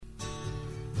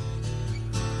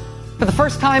For the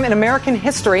first time in American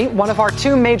history, one of our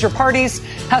two major parties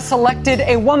has selected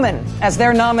a woman as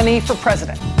their nominee for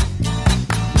president.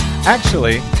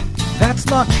 Actually, that's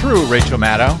not true, Rachel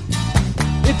Maddow.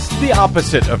 It's the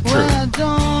opposite of true. Well, I don't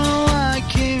know why I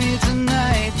came here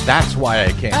tonight. That's why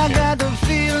I came I here. got the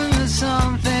feeling that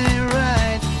something ain't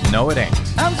right. No, it ain't.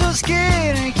 I'm so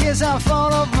scared in case I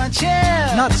fall off my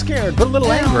chair. Not scared, but a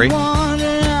little angry. I'm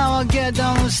wondering how I'll get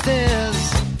down the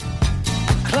stairs.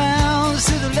 Clowns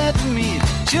to the left of me,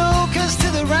 jokers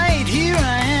to the right. Here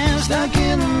I am, stuck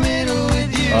in the middle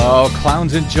with you. Oh,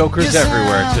 clowns and jokers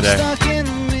everywhere I'm today. stuck in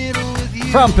the middle with you.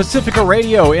 From Pacifica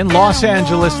Radio in Los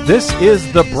Angeles, this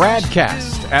is the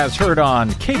BradCast, as heard on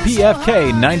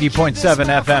KPFK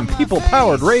 90.7 FM,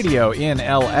 people-powered radio in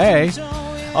LA.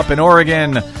 Up in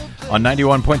Oregon on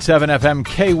 91.7 FM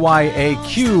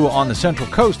KYAQ on the Central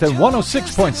Coast and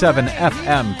 106.7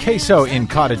 FM KSO in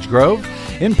Cottage Grove.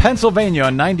 In Pennsylvania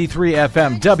on 93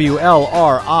 FM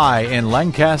WLRI in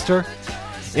Lancaster.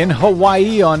 In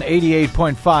Hawaii on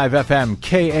 88.5 FM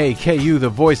KAKU, the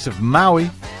voice of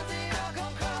Maui.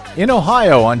 In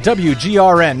Ohio on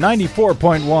WGRN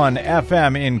 94.1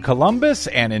 FM in Columbus,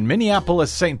 and in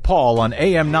Minneapolis, St. Paul on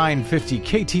AM 950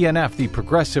 KTNF, the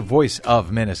progressive voice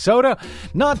of Minnesota,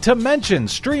 not to mention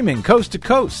streaming coast to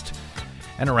coast.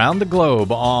 And around the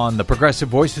globe on the Progressive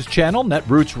Voices channel,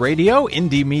 Netroots Radio,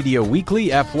 Indie Media Weekly,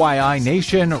 FYI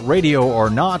Nation, Radio or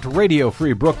Not, Radio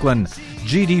Free Brooklyn,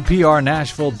 GDPR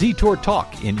Nashville, Detour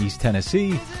Talk in East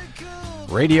Tennessee,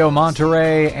 Radio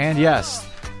Monterey, and yes,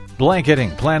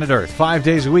 blanketing planet Earth 5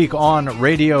 days a week on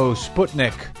Radio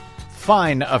Sputnik.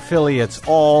 Fine affiliates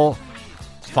all,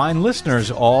 fine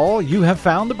listeners all, you have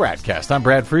found the BradCast. I'm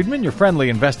Brad Friedman, your friendly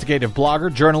investigative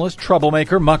blogger, journalist,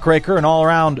 troublemaker, muckraker, and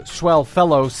all-around swell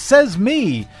fellow. Says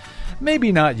me,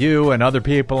 maybe not you and other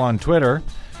people on Twitter,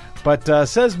 but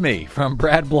says me from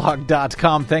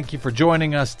bradblog.com. Thank you for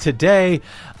joining us today.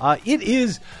 It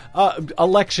is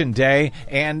election day,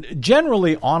 and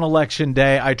generally on election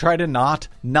day, I try to not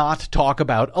talk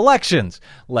about elections.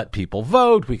 Let people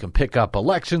vote. We can pick up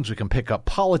elections. We can pick up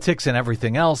politics and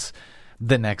everything else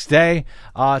the next day.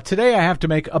 Today, I have to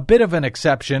make a bit of an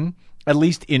exception, at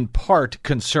least in part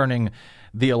concerning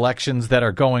the elections that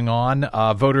are going on.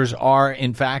 Voters are,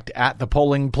 in fact, at the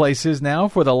polling places now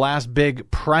for the last big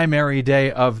primary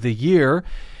day of the year.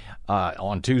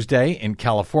 On Tuesday in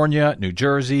California, New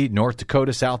Jersey, North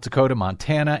Dakota, South Dakota,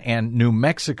 Montana, and New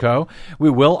Mexico.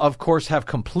 We will, of course, have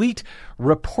complete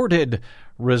reported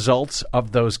results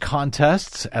of those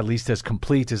contests, at least as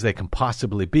complete as they can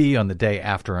possibly be on the day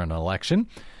after an election,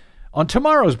 on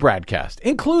tomorrow's BradCast,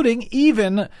 including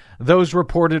even those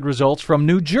reported results from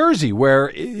New Jersey,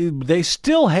 where they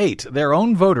still hate their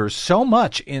own voters so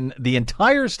much in the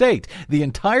entire state, the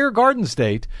entire Garden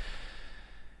State,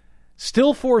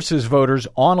 still forces voters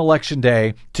on Election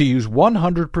Day to use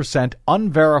 100%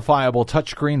 unverifiable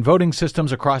touchscreen voting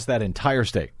systems across that entire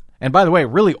state. And by the way,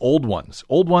 really old ones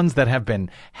that have been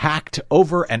hacked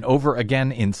over and over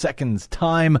again in seconds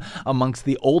time, amongst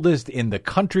the oldest in the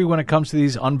country when it comes to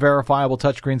these unverifiable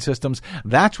touchscreen systems.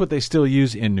 That's what they still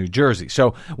use in New Jersey.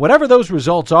 So whatever those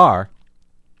results are,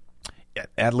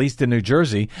 at least in New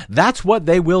Jersey, that's what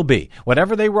they will be.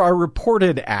 Whatever they are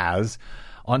reported as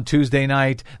on Tuesday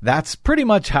night, that's pretty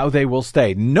much how they will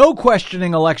stay. No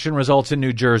questioning election results in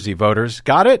New Jersey, voters.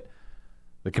 Got it?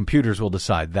 The computers will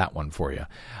decide that one for you.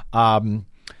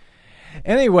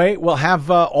 Anyway, we'll have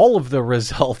all of the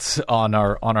results on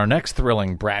our next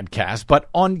thrilling BradCast. But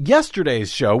on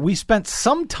yesterday's show, we spent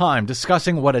some time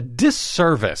discussing what a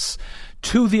disservice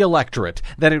to the electorate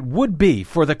that it would be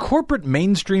for the corporate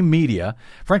mainstream media,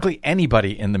 frankly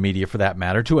anybody in the media for that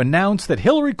matter, to announce that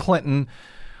Hillary Clinton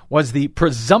was the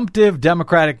presumptive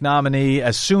Democratic nominee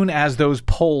as soon as those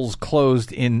polls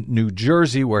closed in New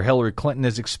Jersey, where Hillary Clinton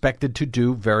is expected to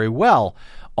do very well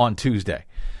on Tuesday.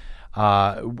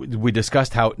 We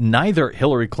discussed how neither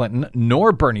Hillary Clinton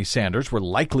nor Bernie Sanders were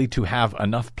likely to have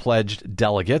enough pledged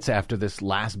delegates after this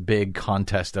last big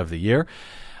contest of the year.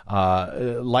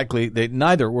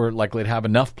 Neither were likely to have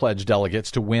enough pledged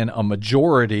delegates to win a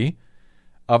majority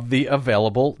of the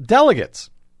available delegates,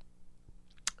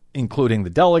 including the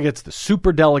delegates, the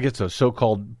super delegates, those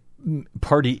so-called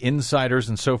party insiders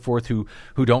and so forth who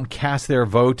don't cast their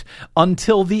vote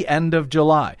until the end of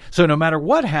July. So no matter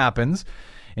what happens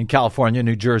in California,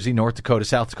 New Jersey, North Dakota,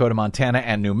 South Dakota, Montana,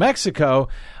 and New Mexico,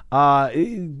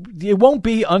 it won't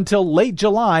be until late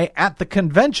July at the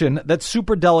convention that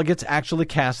super delegates actually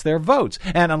cast their votes.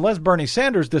 And unless Bernie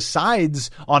Sanders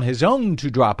decides on his own to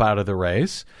drop out of the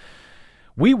race,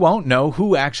 we won't know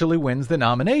who actually wins the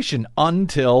nomination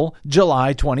until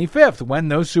July 25th, when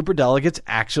those superdelegates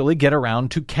actually get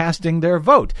around to casting their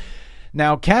vote.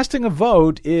 Now, casting a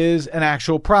vote is an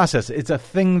actual process. It's a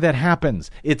thing that happens.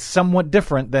 It's somewhat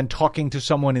different than talking to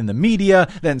someone in the media,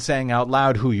 than saying out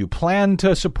loud who you plan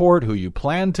to support, who you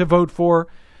plan to vote for.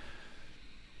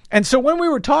 And so when we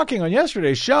were talking on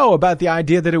yesterday's show about the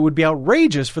idea that it would be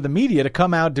outrageous for the media to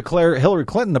come out and declare Hillary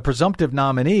Clinton the presumptive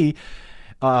nominee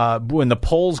when the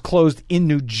polls closed in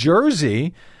New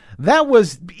Jersey, that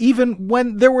was even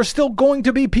when there were still going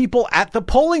to be people at the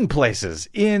polling places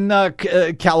in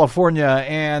California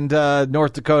and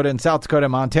North Dakota and South Dakota,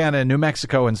 Montana and New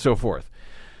Mexico and so forth.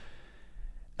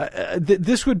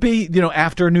 This would be,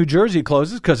 after New Jersey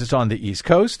closes, because it's on the East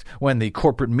Coast, when the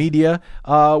corporate media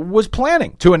was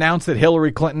planning to announce that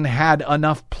Hillary Clinton had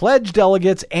enough pledged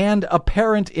delegates and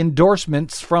apparent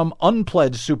endorsements from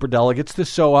unpledged superdelegates to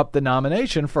sew up the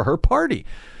nomination for her party.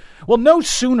 Well, no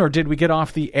sooner did we get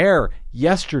off the air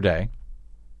yesterday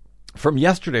from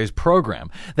yesterday's program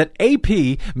that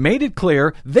AP made it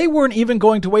clear they weren't even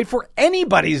going to wait for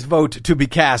anybody's vote to be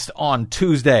cast on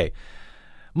Tuesday,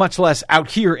 much less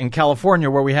out here in California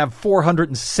where we have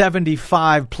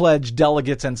 475 pledged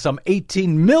delegates and some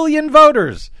 18 million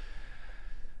voters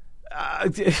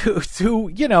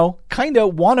who, kind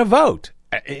of want to vote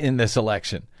in this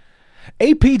election.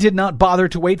 AP did not bother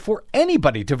to wait for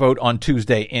anybody to vote on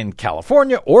Tuesday in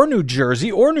California or New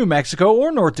Jersey or New Mexico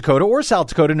or North Dakota or South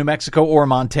Dakota, New Mexico or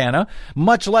Montana,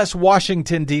 much less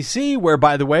Washington, D.C., where,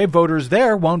 by the way, voters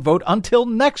there won't vote until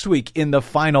next week in the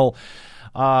final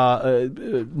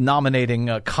nominating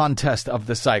contest of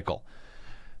the cycle.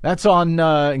 That's on,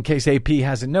 in case AP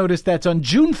hasn't noticed, that's on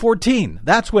June 14.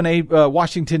 That's when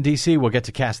Washington, D.C. will get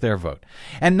to cast their vote.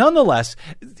 And nonetheless,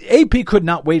 AP could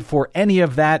not wait for any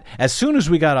of that. As soon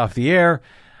as we got off the air,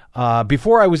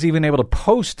 before I was even able to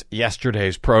post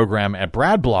yesterday's program at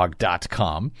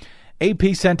bradblog.com, AP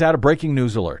sent out a breaking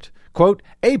news alert. Quote,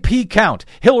 AP count.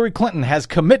 Hillary Clinton has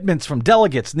commitments from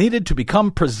delegates needed to become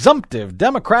presumptive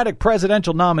Democratic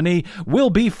presidential nominee,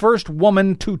 will be first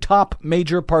woman to top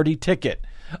major party ticket.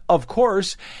 Of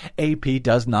course, AP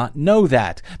does not know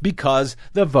that because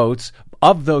the votes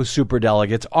of those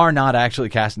superdelegates are not actually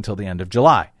cast until the end of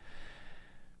July.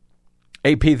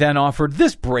 AP then offered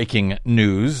this breaking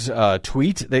news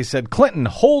tweet. They said, Clinton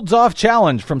holds off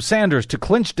challenge from Sanders to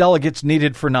clinch delegates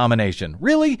needed for nomination.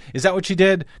 Really? Is that what she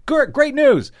did? Great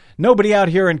news. Nobody out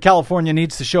here in California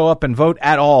needs to show up and vote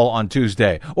at all on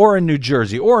Tuesday, or in New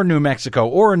Jersey, or in New Mexico,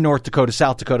 or in North Dakota,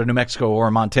 South Dakota, New Mexico, or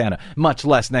Montana, much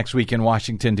less next week in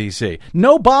Washington, D.C.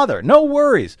 No bother. No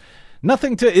worries.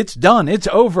 It's done. It's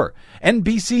over.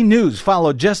 NBC News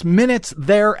followed just minutes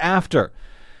thereafter.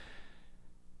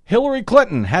 Hillary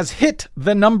Clinton has hit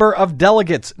the number of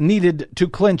delegates needed to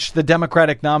clinch the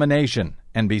Democratic nomination,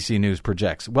 NBC News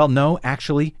projects. Well, no,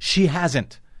 actually, she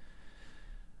hasn't.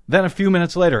 Then a few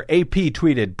minutes later, AP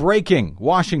tweeted, breaking,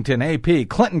 Washington, AP,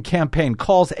 Clinton campaign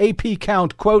calls AP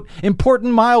count, quote,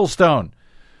 important milestone.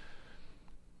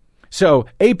 So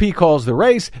AP calls the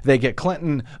race. They get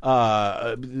Clinton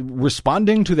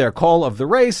responding to their call of the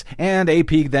race, and AP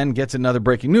then gets another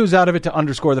breaking news out of it to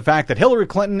underscore the fact that Hillary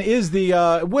Clinton is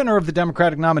the winner of the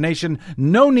Democratic nomination.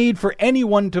 No need for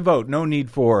anyone to vote. No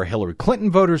need for Hillary Clinton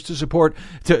voters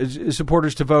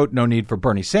supporters to vote. No need for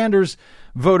Bernie Sanders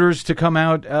voters to come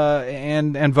out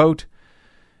and vote.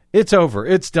 It's over.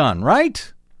 It's done,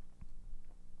 right?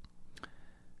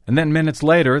 And then minutes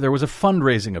later, there was a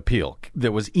fundraising appeal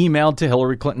that was emailed to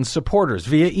Hillary Clinton's supporters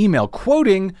via email,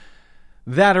 quoting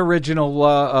that original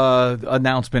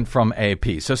announcement from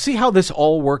AP. So see how this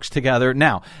all works together.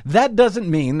 Now, that doesn't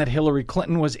mean that Hillary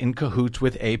Clinton was in cahoots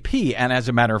with AP. And as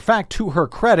a matter of fact, to her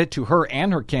credit, to her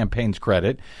and her campaign's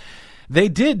credit, they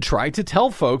did try to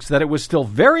tell folks that it was still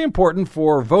very important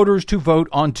for voters to vote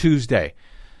on Tuesday.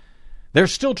 They're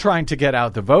still trying to get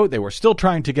out the vote. They were still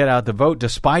trying to get out the vote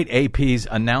despite AP's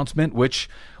announcement, which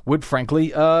would frankly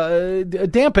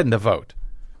dampen the vote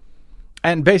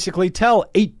and basically tell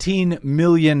 18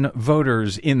 million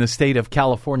voters in the state of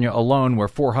California alone, where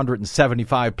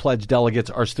 475 pledged delegates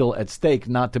are still at stake,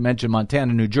 not to mention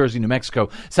Montana, New Jersey, New Mexico,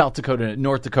 South Dakota,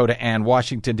 North Dakota, and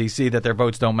Washington, D.C., that their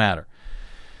votes don't matter.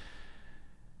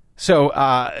 So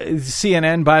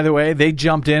CNN, by the way, they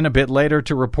jumped in a bit later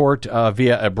to report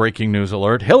via a breaking news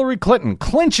alert. Hillary Clinton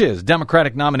clinches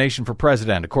Democratic nomination for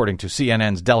president, according to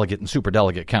CNN's delegate and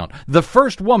superdelegate count. The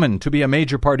first woman to be a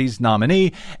major party's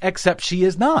nominee, except she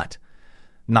is not.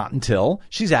 Not until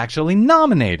she's actually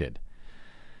nominated.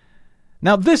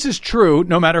 Now, this is true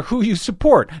no matter who you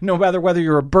support, no matter whether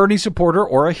you're a Bernie supporter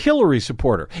or a Hillary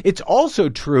supporter. It's also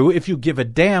true if you give a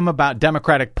damn about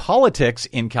Democratic politics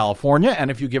in California and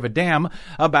if you give a damn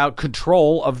about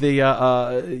control of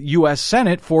the U.S.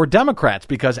 Senate for Democrats,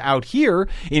 because out here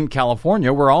in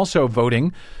California, we're also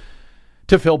voting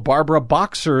to fill Barbara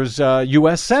Boxer's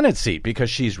U.S. Senate seat because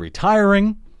she's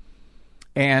retiring.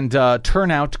 And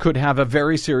turnout could have a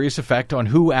very serious effect on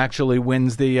who actually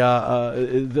wins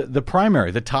the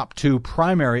primary, the top two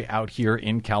primary out here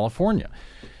in California,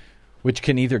 which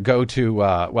can either go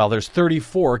to, there's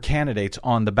 34 candidates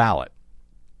on the ballot.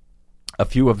 A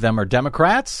few of them are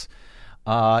Democrats.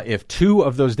 If two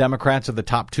of those Democrats are the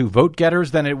top two vote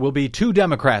getters, then it will be two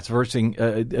Democrats versing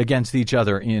against each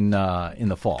other in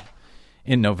the fall,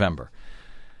 in November.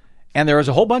 And there is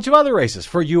a whole bunch of other races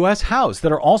for U.S. House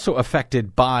that are also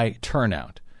affected by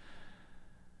turnout.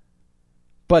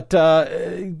 But,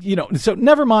 so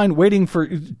never mind waiting for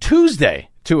Tuesday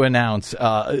to announce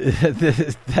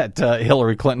that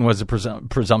Hillary Clinton was a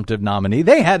presumptive nominee.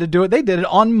 They had to do it. They did it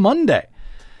on Monday.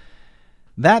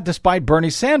 That despite Bernie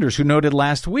Sanders, who noted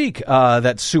last week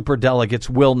that superdelegates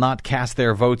will not cast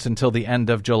their votes until the end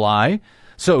of July.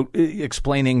 So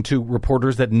explaining to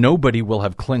reporters that nobody will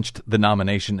have clinched the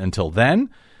nomination until then.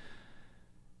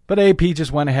 But AP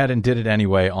just went ahead and did it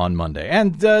anyway on Monday.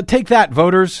 And take that,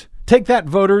 voters. Take that,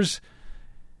 voters.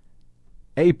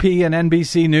 AP and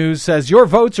NBC News says your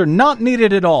votes are not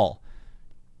needed at all.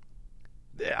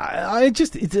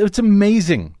 It's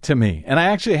amazing to me. And I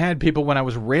actually had people, when I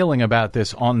was railing about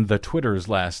this on the Twitters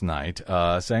last night,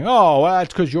 saying,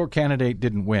 that's because your candidate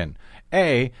didn't win.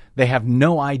 A, they have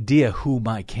no idea who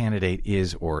my candidate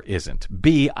is or isn't.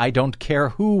 B, I don't care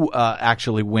who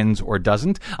actually wins or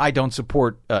doesn't. I don't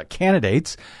support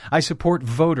candidates. I support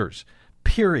voters,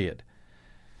 period.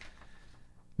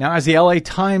 Now, as the LA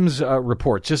Times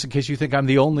reports, just in case you think I'm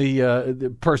the only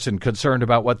person concerned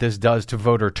about what this does to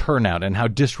voter turnout and how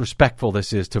disrespectful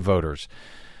this is to voters,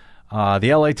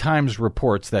 the LA Times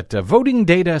reports that voting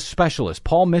data specialist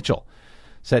Paul Mitchell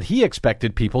said he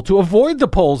expected people to avoid the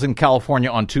polls in California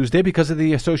on Tuesday because of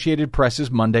the Associated Press's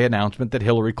Monday announcement that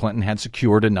Hillary Clinton had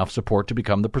secured enough support to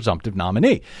become the presumptive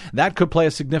nominee. That could play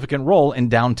a significant role in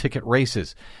down-ticket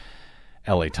races,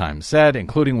 LA Times said,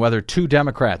 including whether two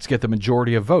Democrats get the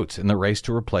majority of votes in the race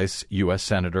to replace U.S.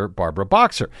 Senator Barbara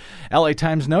Boxer. LA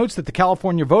Times notes that the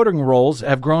California voting rolls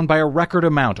have grown by a record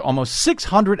amount, almost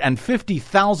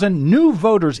 650,000 new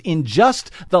voters in just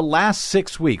the last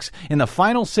 6 weeks, in the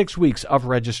final 6 weeks of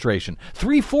registration.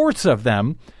 3/4 of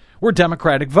them were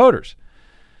Democratic voters.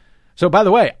 So, by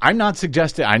the way, I'm not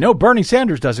suggesting, I know Bernie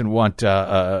Sanders doesn't want,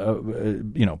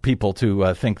 people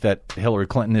to think that Hillary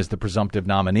Clinton is the presumptive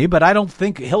nominee, but I don't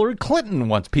think Hillary Clinton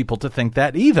wants people to think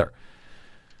that either.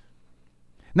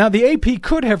 Now, the AP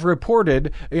could have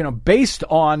reported, based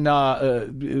on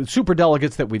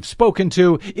superdelegates that we've spoken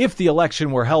to, if the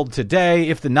election were held today,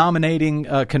 if the nominating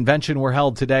convention were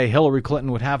held today, Hillary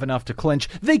Clinton would have enough to clinch.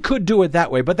 They could do it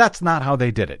that way, but that's not how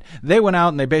they did it. They went out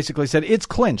and they basically said, it's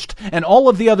clinched, and all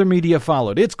of the other media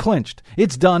followed. It's clinched.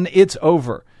 It's done. It's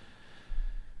over.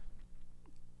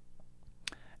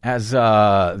 As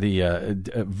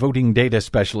the voting data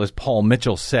specialist Paul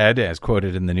Mitchell said, as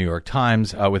quoted in the New York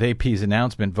Times, with AP's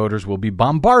announcement, voters will be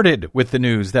bombarded with the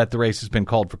news that the race has been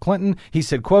called for Clinton. He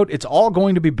said, quote, it's all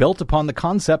going to be built upon the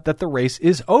concept that the race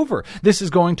is over. This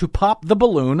is going to pop the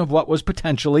balloon of what was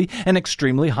potentially an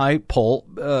extremely high poll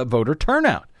voter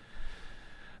turnout.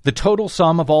 The total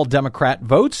sum of all Democrat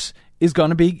votes is going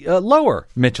to be lower,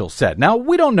 Mitchell said. Now,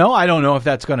 we don't know. I don't know if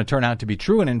that's going to turn out to be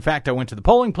true. And in fact, I went to the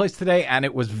polling place today and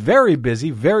it was very busy,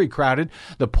 very crowded.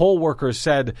 The poll workers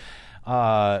said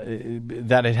that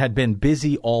it had been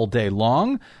busy all day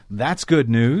long. That's good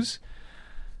news,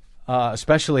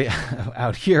 especially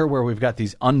out here where we've got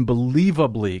these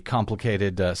unbelievably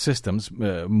complicated systems.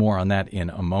 More on that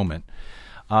in a moment.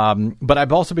 But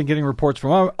I've also been getting reports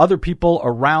from other people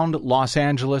around Los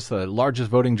Angeles, the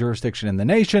largest voting jurisdiction in the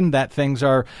nation, that things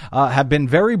have been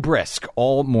very brisk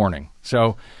all morning.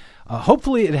 So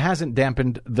hopefully it hasn't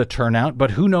dampened the turnout,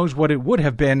 but who knows what it would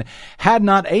have been had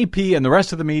not AP and the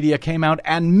rest of the media came out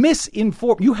and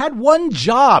misinformed. You had one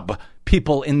job,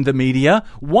 people in the media.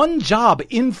 One job.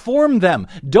 Inform them.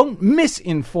 Don't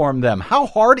misinform them. How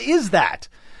hard is that?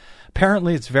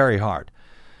 Apparently it's very hard.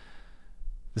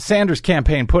 The Sanders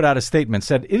campaign put out a statement,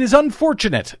 said, it is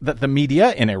unfortunate that the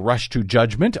media, in a rush to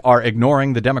judgment, are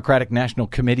ignoring the Democratic National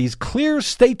Committee's clear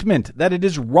statement that it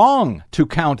is wrong to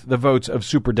count the votes of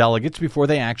superdelegates before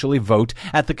they actually vote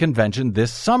at the convention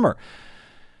this summer.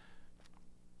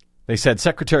 They said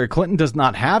Secretary Clinton does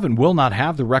not have and will not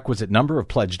have the requisite number of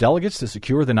pledged delegates to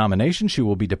secure the nomination. She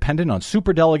will be dependent on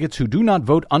superdelegates who do not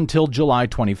vote until July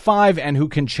 25 and who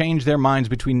can change their minds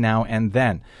between now and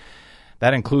then.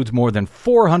 That includes more than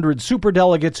 400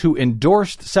 superdelegates who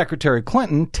endorsed Secretary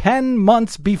Clinton 10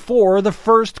 months before the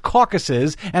first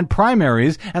caucuses and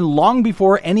primaries and long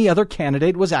before any other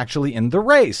candidate was actually in the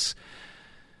race.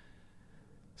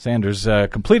 Sanders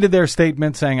completed their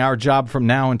statement saying, our job from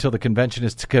now until the convention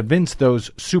is to convince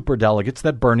those superdelegates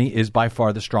that Bernie is by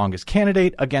far the strongest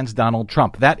candidate against Donald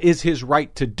Trump. That is his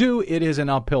right to do. It is an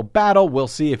uphill battle. We'll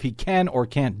see if he can or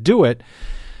can't do it.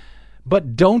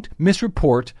 But don't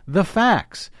misreport the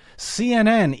facts.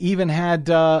 CNN even had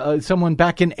someone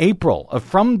back in April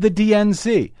from the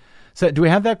DNC. So, do we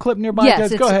have that clip nearby?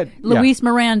 Yes, Go ahead. Luis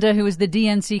Miranda, who is the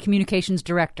DNC communications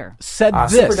director, said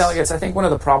this. Superdelegates, I think one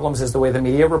of the problems is the way the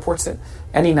media reports it.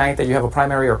 Any night that you have a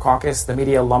primary or caucus, the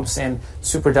media lumps in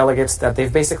superdelegates that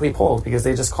they've basically polled because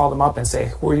they just call them up and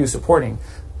say, who are you supporting?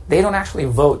 They don't actually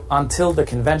vote until the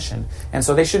convention, and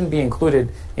so they shouldn't be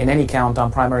included in any count on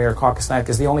primary or caucus night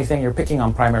because the only thing you're picking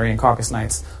on primary and caucus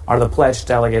nights are the pledged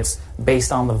delegates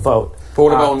based on the vote. But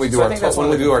what about when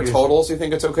we do our totals? You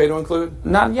think it's okay to include?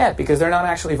 Not yet, because they're not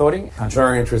actually voting.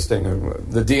 Very interesting.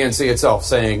 The DNC itself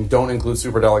saying don't include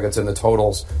superdelegates in the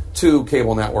totals to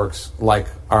cable networks like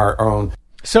our own.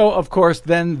 So, of course,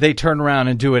 then they turn around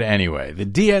and do it anyway. The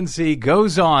DNC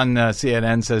goes on,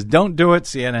 CNN says, don't do it.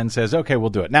 CNN says, okay, we'll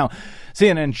do it. Now,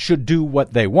 CNN should do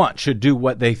what they want, should do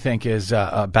what they think is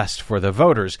best for the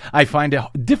voters. I find it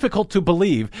difficult to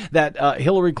believe that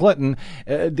Hillary Clinton,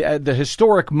 the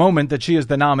historic moment that she is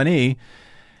the nominee,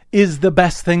 is the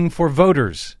best thing for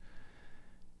voters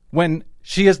when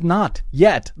she is not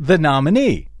yet the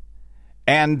nominee.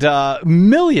 And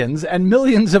millions and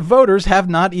millions of voters have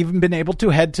not even been able to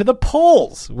head to the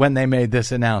polls when they made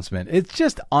this announcement. It's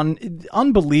just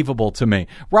unbelievable to me.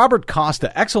 Robert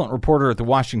Costa, excellent reporter at the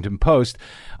Washington Post,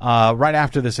 right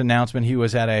after this announcement, he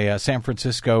was at a San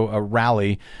Francisco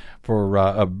rally for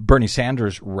a Bernie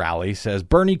Sanders rally, says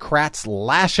Bernie Kratz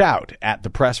lash out at the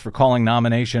press for calling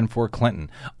nomination for Clinton.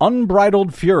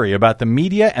 Unbridled fury about the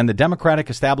media and the Democratic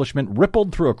establishment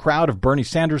rippled through a crowd of Bernie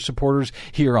Sanders supporters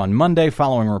here on Monday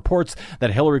following reports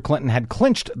that Hillary Clinton had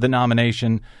clinched the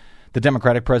nomination, the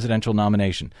Democratic presidential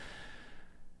nomination.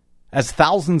 As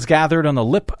thousands gathered on the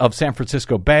lip of San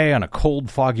Francisco Bay on a cold,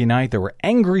 foggy night, there were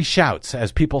angry shouts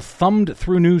as people thumbed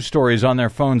through news stories on their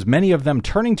phones, many of them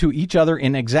turning to each other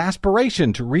in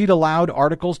exasperation to read aloud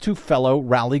articles to fellow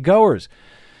rally-goers.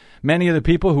 Many of the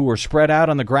people who were spread out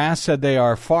on the grass said they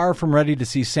are far from ready to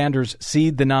see Sanders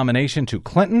cede the nomination to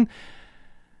Clinton.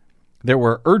 There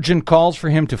were urgent calls for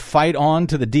him to fight on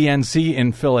to the DNC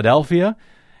in Philadelphia.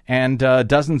 And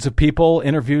dozens of people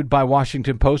interviewed by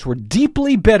Washington Post were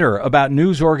deeply bitter about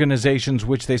news organizations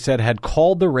which they said had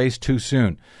called the race too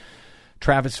soon.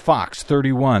 Travis Fox,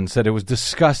 31, said it was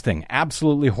disgusting,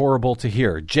 absolutely horrible to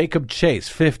hear. Jacob Chase,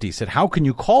 50, said, how can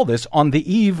you call this on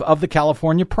the eve of the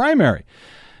California primary?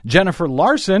 Jennifer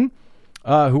Larson,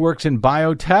 who works in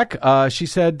biotech, she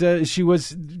said she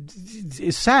was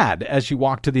sad as she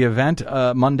walked to the event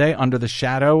Monday under the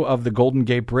shadow of the Golden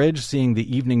Gate Bridge, seeing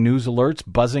the evening news alerts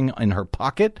buzzing in her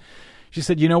pocket. She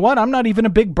said, you know what? I'm not even a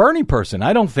big Bernie person.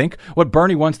 I don't think what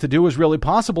Bernie wants to do is really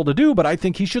possible to do, but I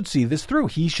think he should see this through.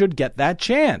 He should get that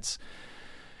chance.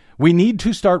 We need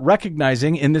to start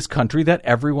recognizing in this country that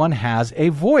everyone has a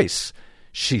voice,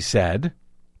 she said.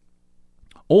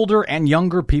 Older and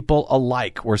younger people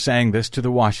alike were saying this to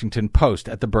the Washington Post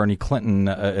at the Bernie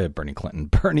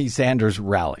Sanders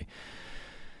rally.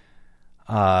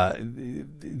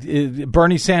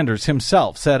 Bernie Sanders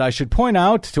himself said, I should point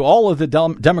out to all of the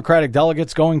Democratic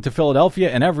delegates going to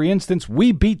Philadelphia, in every instance,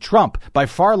 we beat Trump by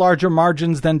far larger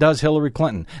margins than does Hillary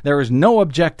Clinton. There is no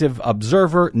objective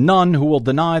observer, none, who will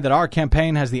deny that our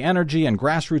campaign has the energy and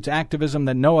grassroots activism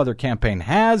that no other campaign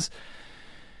has.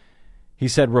 He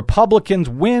said, Republicans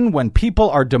win when people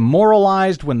are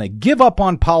demoralized, when they give up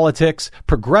on politics.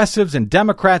 Progressives and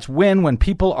Democrats win when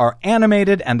people are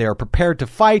animated and they are prepared to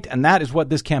fight. And that is what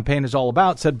this campaign is all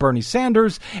about, said Bernie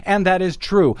Sanders. And that is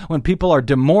true. When people are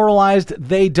demoralized,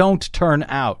 they don't turn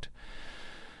out.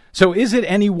 So is it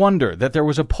any wonder that there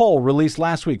was a poll released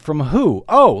last week from who?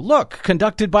 Oh, look,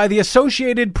 conducted by the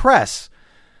Associated Press,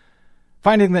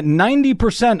 finding that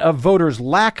 90% of voters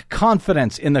lack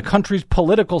confidence in the country's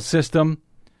political system.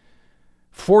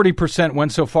 40%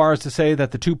 went so far as to say that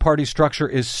the two-party structure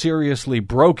is seriously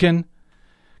broken.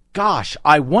 Gosh,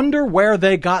 I wonder where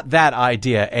they got that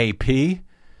idea, AP.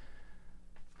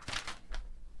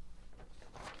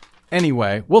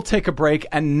 Anyway, we'll take a break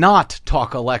and not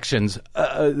talk elections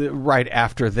right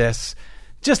after this.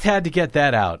 Just had to get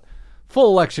that out.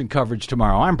 Full election coverage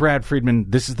tomorrow. I'm Brad Friedman.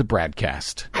 This is the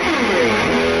BradCast.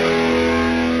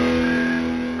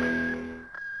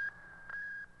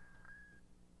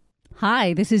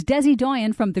 Hi, this is Desi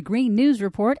Doyen from the Green News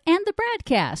Report and the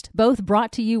BradCast, both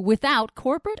brought to you without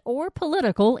corporate or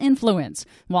political influence.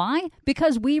 Why?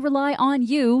 Because we rely on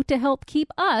you to help keep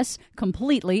us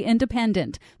completely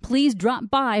independent. Please drop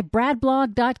by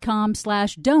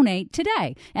bradblog.com/donate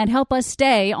today and help us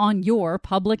stay on your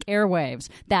public airwaves.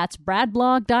 That's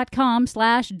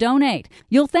bradblog.com/donate.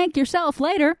 You'll thank yourself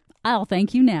later. I'll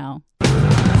thank you now.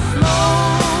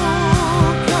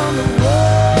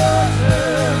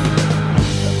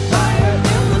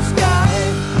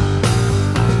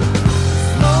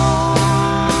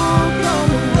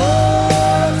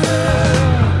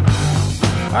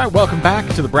 All right, welcome back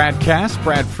to the BradCast.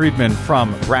 Brad Friedman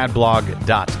from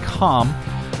bradblog.com.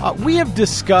 We have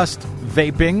discussed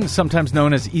vaping, sometimes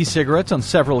known as e-cigarettes, on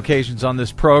several occasions on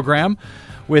this program,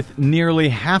 with nearly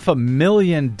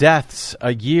 500,000 deaths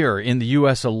a year in the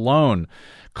U.S. alone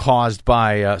caused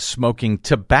by smoking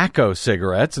tobacco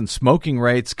cigarettes, and smoking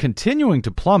rates continuing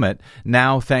to plummet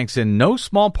now thanks in no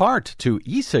small part to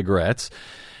e-cigarettes.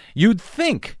 You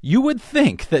would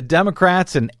think that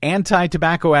Democrats and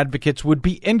anti-tobacco advocates would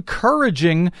be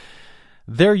encouraging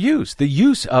the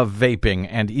use of vaping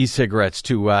and e-cigarettes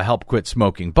to help quit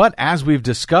smoking. But as we've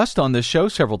discussed on this show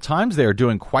several times, they are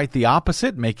doing quite the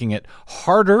opposite, making it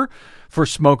harder for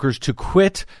smokers to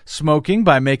quit smoking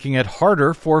by making it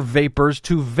harder for vapors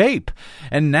to vape.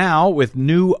 And now, with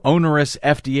new onerous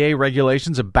FDA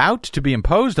regulations about to be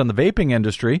imposed on the vaping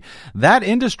industry, that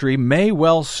industry may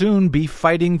well soon be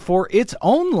fighting for its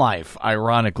own life,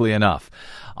 ironically enough.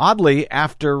 Oddly,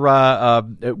 after,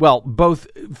 both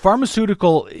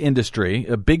pharmaceutical industry,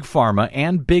 big pharma,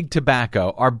 and big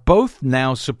tobacco are both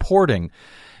now supporting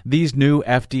these new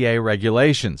FDA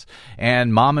regulations.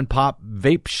 And mom-and-pop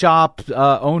vape shop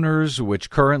owners, which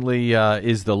currently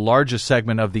is the largest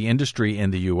segment of the industry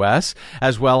in the U.S.,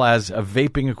 as well as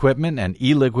vaping equipment and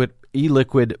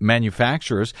e-liquid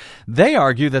manufacturers, they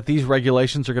argue that these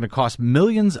regulations are going to cost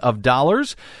millions of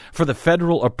dollars for the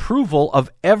federal approval of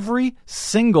every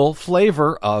single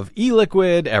flavor of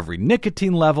e-liquid, every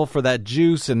nicotine level for that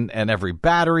juice, and every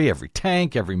battery, every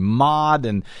tank, every mod,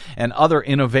 and other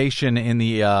innovation in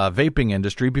the vaping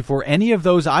industry before any of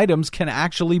those items can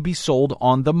actually be sold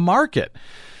on the market.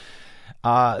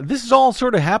 This is all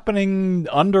sort of happening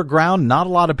underground. Not a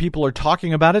lot of people are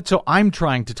talking about it, so I'm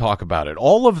trying to talk about it.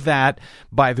 All of that,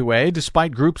 by the way,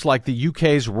 despite groups like the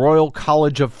UK's Royal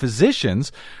College of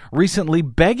Physicians recently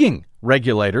begging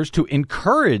regulators to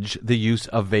encourage the use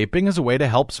of vaping as a way to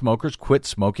help smokers quit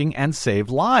smoking and save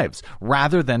lives,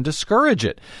 rather than discourage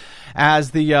it.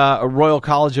 As the Royal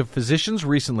College of Physicians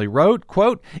recently wrote,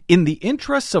 quote, "In the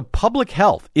interests of public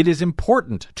health, it is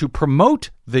important to promote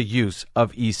the use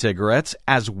of e-cigarettes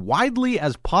as widely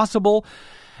as possible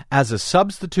as a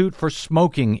substitute for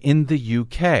smoking in the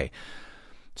UK."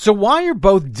 So why are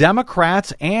both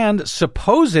Democrats and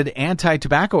supposed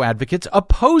anti-tobacco advocates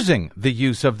opposing the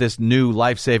use of this new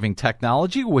life-saving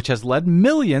technology, which has led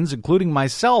millions, including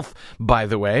myself, by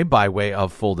the way, by way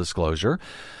of full disclosure,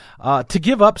 to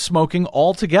give up smoking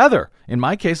altogether, in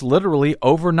my case, literally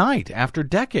overnight after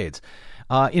decades,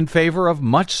 in favor of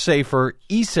much safer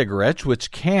e-cigarettes,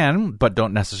 which can, but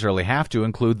don't necessarily have to,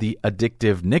 include the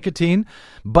addictive nicotine,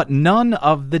 but none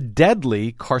of the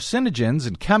deadly carcinogens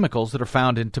and chemicals that are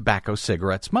found in tobacco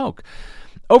cigarette smoke.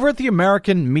 Over at the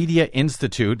American Media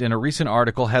Institute, in a recent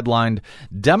article headlined,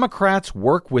 "Democrats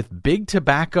Work with Big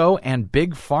Tobacco and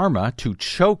Big Pharma to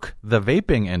Choke the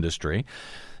Vaping Industry,"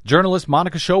 journalist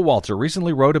Monica Showalter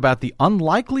recently wrote about the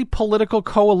unlikely political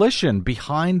coalition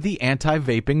behind the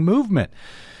anti-vaping movement.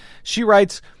 She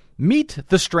writes, "Meet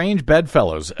the strange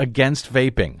bedfellows against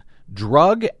vaping: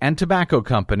 drug and tobacco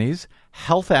companies,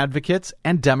 health advocates,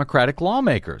 and Democratic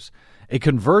lawmakers. A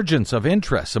convergence of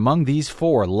interests among these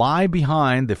four lie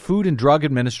behind the Food and Drug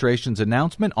Administration's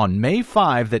announcement on May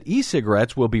 5 that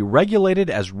e-cigarettes will be regulated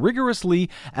as rigorously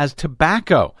as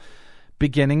tobacco,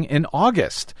 beginning in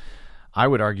August." I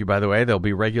would argue, by the way, they'll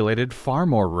be regulated far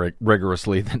more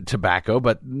rigorously than tobacco,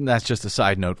 but that's just a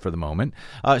side note for the moment.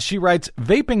 She writes,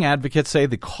 "Vaping advocates say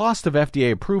the cost of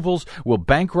FDA approvals will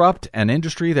bankrupt an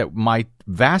industry that might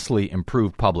vastly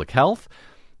improve public health.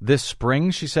 This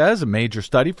spring," she says, "a major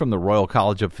study from the Royal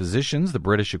College of Physicians, the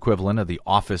British equivalent of the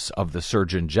Office of the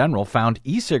Surgeon General, found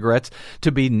e-cigarettes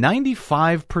to be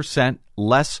 95%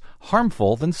 less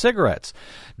harmful than cigarettes.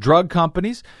 Drug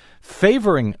companies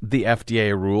favoring the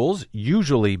FDA rules,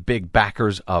 usually big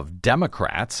backers of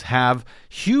Democrats, have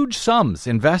huge sums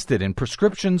invested in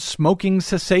prescription smoking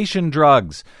cessation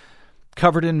drugs."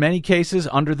 covered in many cases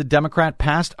under the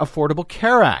Democrat-passed Affordable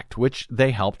Care Act, which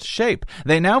they helped shape.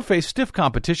 They now face stiff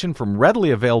competition from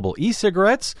readily available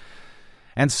e-cigarettes,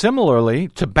 and similarly,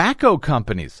 tobacco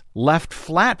companies left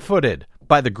flat-footed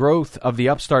by the growth of the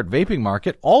upstart vaping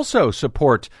market also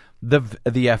support the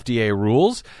FDA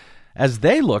rules as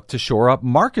they look to shore up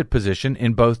market position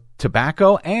in both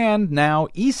tobacco and now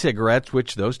e-cigarettes,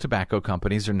 which those tobacco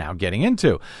companies are now getting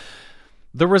into.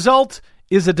 The result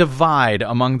is a divide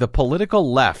among the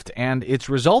political left, and it's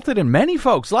resulted in many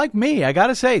folks like me, I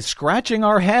gotta say, scratching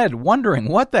our head, wondering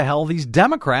what the hell these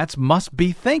Democrats must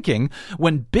be thinking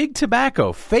when big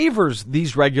tobacco favors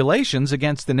these regulations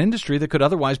against an industry that could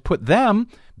otherwise put them,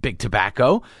 big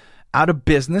tobacco, out of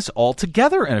business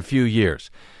altogether in a few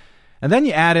years. And then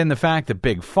you add in the fact that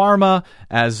Big Pharma,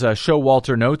 as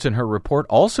Showalter notes in her report,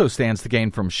 also stands to gain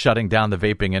from shutting down the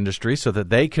vaping industry so that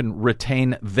they can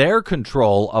retain their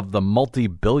control of the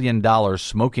multi-billion-dollar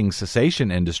smoking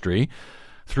cessation industry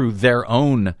through their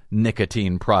own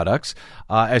nicotine products.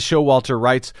 As Showalter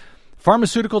writes,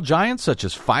 pharmaceutical giants such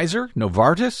as Pfizer,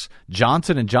 Novartis,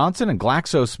 Johnson & Johnson, and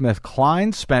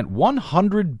GlaxoSmithKline spent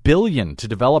 $100 billion to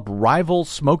develop rival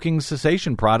smoking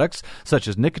cessation products such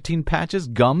as nicotine patches,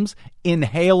 gums,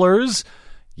 inhalers.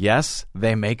 Yes,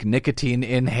 they make nicotine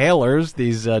inhalers,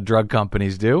 these drug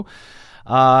companies do.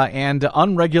 And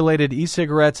unregulated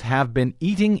e-cigarettes have been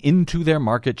eating into their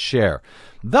market share.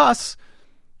 Thus,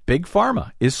 Big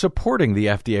Pharma is supporting the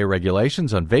FDA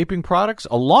regulations on vaping products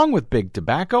along with Big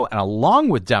Tobacco and along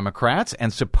with Democrats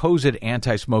and supposed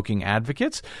anti-smoking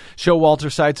advocates.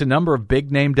 Showalter cites a number of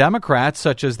big-name Democrats,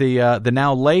 such as the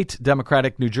now late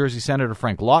Democratic New Jersey Senator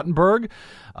Frank Lautenberg,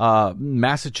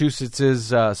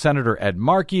 Massachusetts' Senator Ed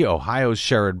Markey, Ohio's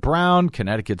Sherrod Brown,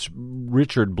 Connecticut's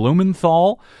Richard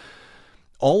Blumenthal,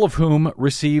 all of whom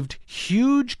received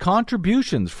huge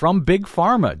contributions from Big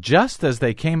Pharma, just as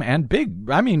they came, and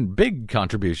big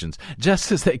contributions,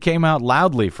 just as they came out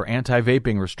loudly for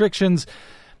anti-vaping restrictions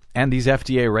and these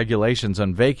FDA regulations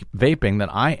on vaping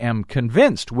that I am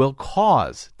convinced will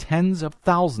cause tens of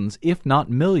thousands, if not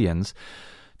millions,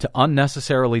 to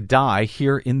unnecessarily die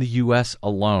here in the U.S.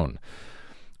 alone.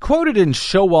 Quoted in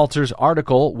Showalter's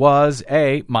article was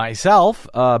myself,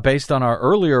 based on our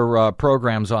earlier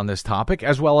programs on this topic,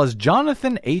 as well as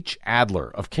Jonathan H.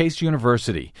 Adler of Case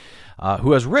University,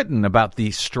 who has written about the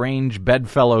strange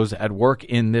bedfellows at work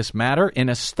in this matter in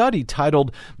a study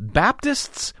titled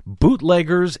Baptists,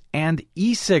 Bootleggers and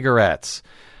E-Cigarettes,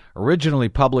 originally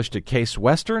published at Case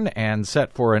Western and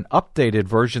set for an updated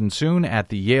version soon at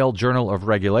the Yale Journal of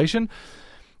Regulation.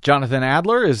 Jonathan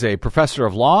Adler is a professor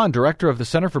of law and director of the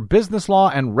Center for Business Law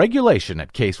and Regulation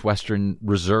at Case Western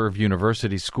Reserve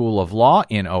University School of Law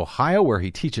in Ohio, where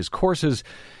he teaches courses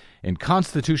in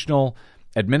constitutional,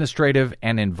 administrative,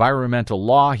 and environmental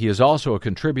law. He is also a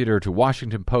contributor to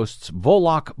Washington Post's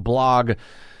Volok blog.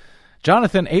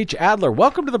 Jonathan H. Adler,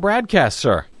 welcome to the BradCast,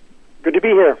 sir. Good to be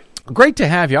here. Great to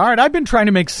have you. All right, I've been trying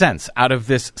to make sense out of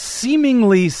this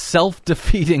seemingly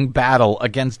self-defeating battle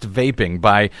against vaping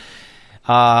by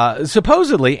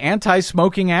supposedly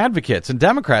anti-smoking advocates and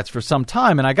Democrats for some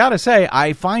time. And I got to say,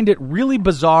 I find it really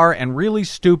bizarre and really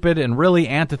stupid and really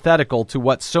antithetical to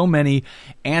what so many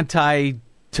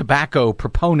anti-tobacco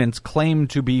proponents claim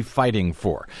to be fighting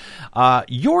for.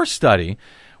 Your study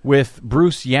with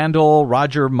Bruce Yandel,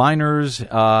 Roger Miners,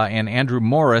 and Andrew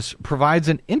Morris provides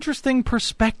an interesting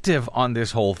perspective on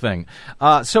this whole thing.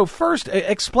 So first,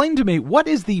 explain to me, what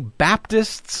is the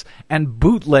Baptists and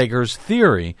Bootleggers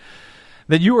theory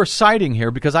that you are citing here?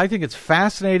 Because I think it's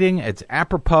fascinating, it's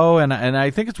apropos, and I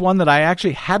think it's one that I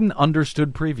actually hadn't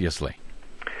understood previously.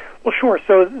 Well, sure.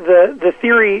 So the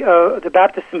theory, the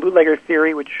Baptist and Bootlegger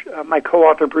theory, which my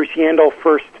co-author Bruce Yandel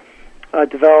first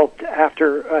developed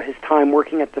after his time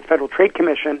working at the Federal Trade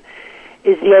Commission,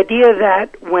 is the idea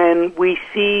that when we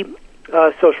see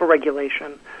social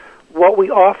regulation, what we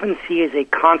often see is a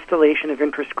constellation of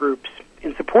interest groups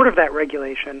in support of that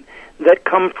regulation that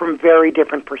come from very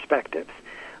different perspectives.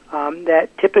 That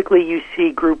typically you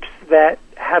see groups that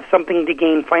have something to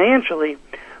gain financially,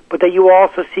 but that you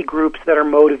also see groups that are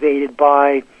motivated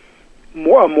by a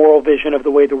moral vision of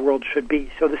the way the world should be.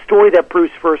 So the story that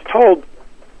Bruce first told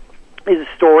is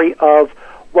a story of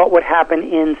what would happen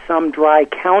in some dry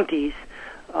counties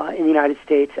in the United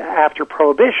States after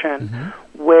Prohibition,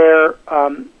 where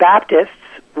Baptists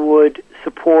would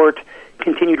support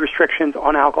continued restrictions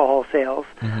on alcohol sales,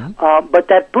 but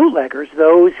that bootleggers,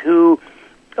 those who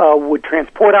would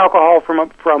transport alcohol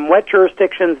from wet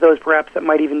jurisdictions, those perhaps that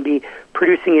might even be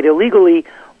producing it illegally,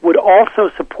 would also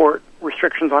support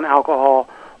restrictions on alcohol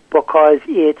because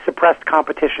it suppressed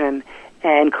competition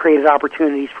and created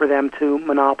opportunities for them to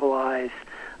monopolize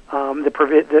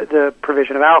the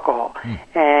provision of alcohol.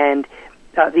 And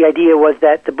the idea was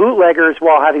that the bootleggers,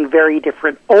 while having very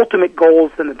different ultimate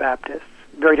goals than the Baptists,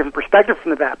 very different perspective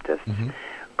from the Baptists,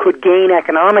 could gain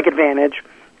economic advantage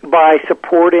by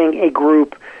supporting a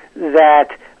group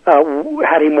that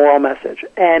had a moral message.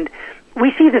 And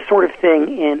we see this sort of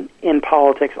thing in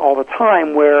politics all the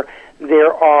time, where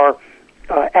there are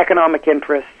economic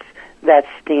interests that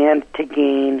stand to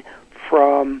gain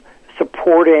from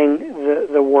supporting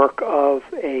the work of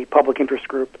a public interest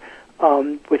group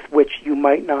with which you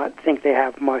might not think they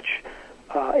have much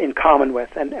in common with.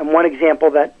 And one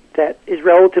example that is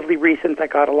relatively recent, that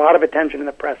got a lot of attention in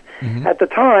the press at the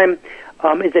time,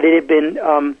 is that it had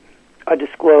been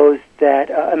disclosed that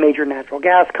a major natural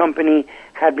gas company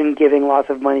had been giving lots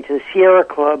of money to the Sierra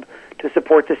Club to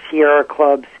support the Sierra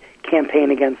Club's campaign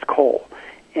against coal.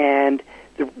 And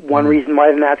the one reason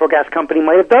why the natural gas company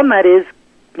might have done that is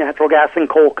natural gas and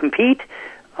coal compete,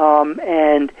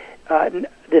 and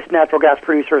this natural gas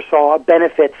producer saw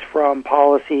benefits from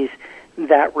policies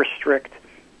that restrict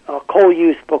coal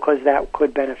use because that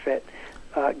could benefit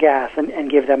gas and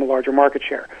give them a larger market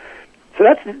share. So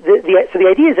that's so the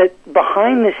idea is that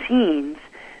behind the scenes,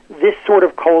 this sort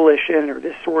of coalition or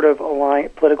this sort of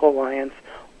political alliance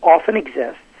often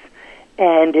exists,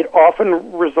 and it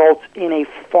often results in a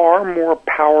far more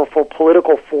powerful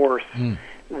political force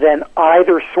than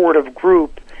either sort of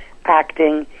group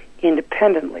acting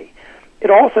independently. It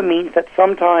also means that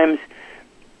sometimes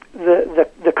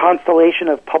the constellation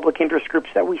of public interest groups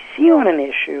that we see on an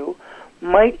issue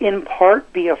might in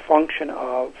part be a function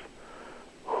of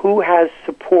who has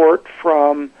support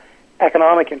from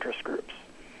economic interest groups.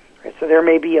 Right? So there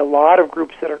may be a lot of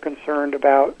groups that are concerned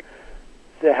about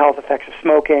the health effects of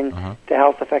smoking, the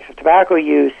health effects of tobacco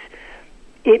use.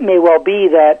 It may well be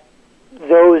that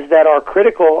those that are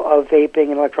critical of vaping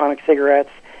and electronic cigarettes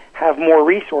have more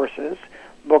resources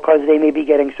because they may be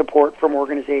getting support from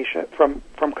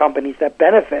from companies that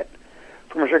benefit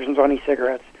from restrictions on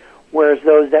e-cigarettes, whereas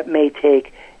those that may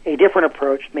take a different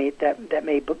approach that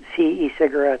may see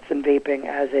e-cigarettes and vaping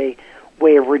as a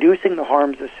way of reducing the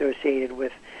harms associated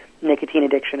with nicotine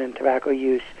addiction and tobacco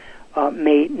use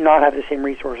may not have the same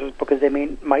resources because they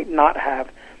might not have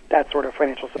that sort of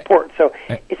financial support. So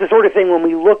it's the sort of thing when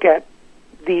we look at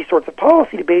these sorts of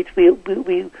policy debates, we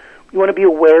want to be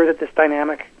aware that this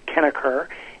dynamic can occur,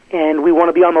 and we want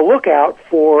to be on the lookout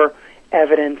for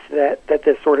evidence that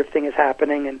this sort of thing is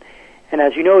happening. And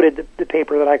as you noted, the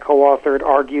paper that I co-authored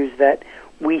argues that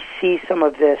we see some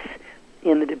of this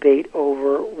in the debate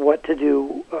over what to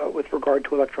do with regard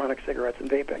to electronic cigarettes and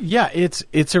vaping. Yeah,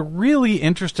 it's a really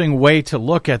interesting way to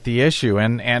look at the issue,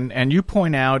 and you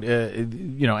point out,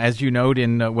 as you note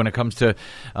in when it comes to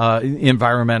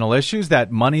environmental issues,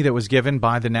 that money that was given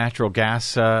by the natural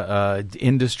gas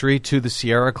industry to the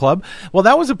Sierra Club. Well,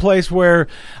 that was a place where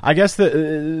I guess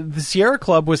the Sierra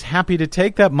Club was happy to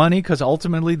take that money because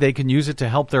ultimately they can use it to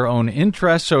help their own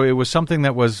interests. So it was something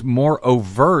that was more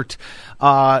overt.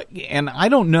 And I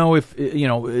don't know if,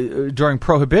 during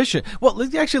Prohibition, well,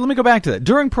 actually, let me go back to that.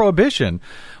 During Prohibition,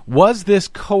 was this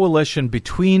coalition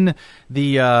between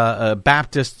the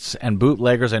Baptists and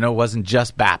bootleggers? I know it wasn't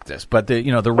just Baptists, but the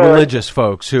religious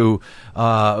folks who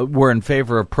were in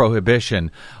favor of Prohibition.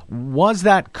 Was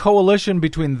that coalition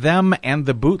between them and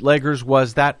the bootleggers,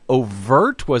 was that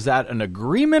overt? Was that an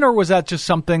agreement, or was that just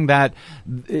something that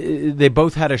they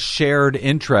both had a shared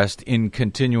interest in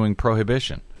continuing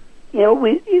Prohibition?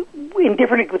 With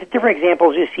different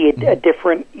examples, you see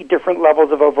different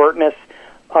levels of overtness.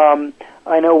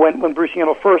 I know when Bruce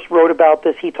Yandel first wrote about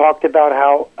this, he talked about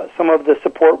how some of the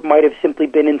support might have simply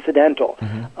been incidental.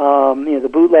 The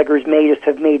bootleggers may just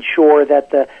have made sure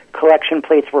that the collection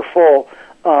plates were full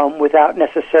without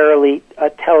necessarily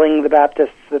telling the Baptists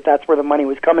that that's where the money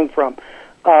was coming from.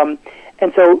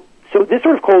 And so this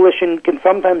sort of coalition can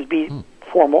sometimes be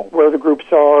formal, where the groups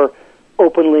are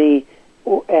openly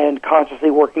and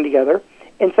consciously working together.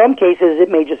 In some cases, it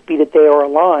may just be that they are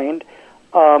aligned,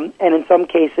 and in some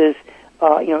cases,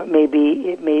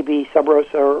 it may be sub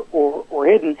rosa or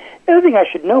hidden. The other thing I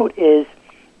should note is,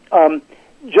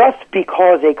 just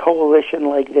because a coalition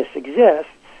like this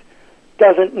exists,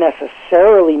 doesn't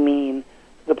necessarily mean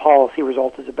the policy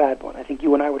result is a bad one. I think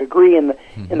you and I would agree in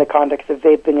the context of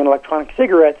vaping and electronic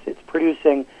cigarettes, it's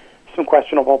producing some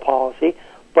questionable policy,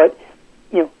 but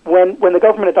when the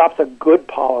government adopts a good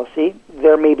policy,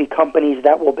 there may be companies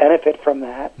that will benefit from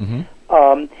that,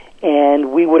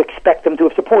 and we would expect them to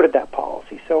have supported that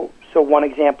policy. So one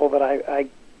example that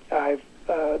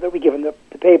that we give in the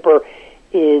paper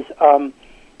is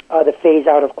the phase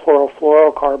out of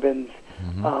chlorofluorocarbons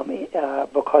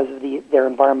because of their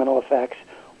environmental effects,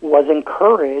 was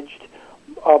encouraged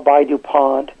by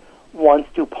DuPont once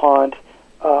DuPont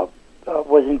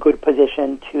was in good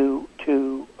position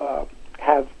to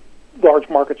have large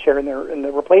market share in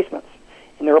the replacement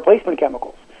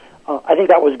chemicals. I think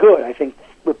that was good. I think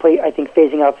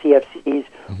phasing out CFCs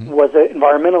was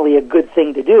environmentally a good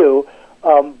thing to do.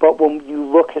 But when you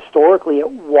look historically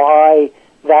at why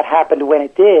that happened when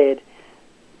it did,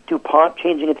 DuPont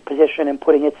changing its position and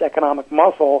putting its economic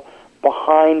muscle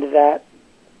behind that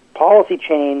policy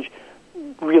change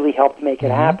really helped make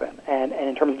it happen. And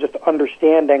in terms of just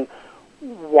understanding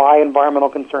why environmental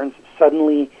concerns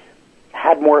suddenly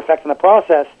had more effect on the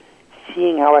process,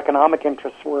 seeing how economic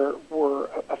interests were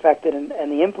affected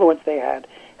and the influence they had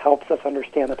helps us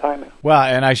understand the timing. Well,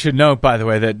 and I should note, by the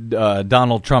way, that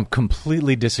Donald Trump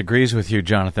completely disagrees with you,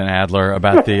 Jonathan Adler,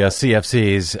 about the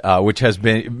CFCs, which has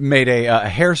been made a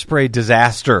hairspray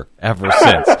disaster ever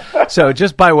since. So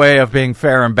just by way of being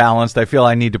fair and balanced, I feel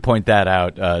I need to point that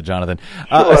out, Jonathan.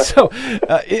 Sure.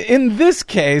 In this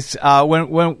case,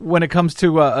 when it comes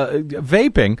to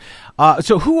vaping,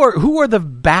 so who are the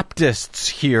Baptists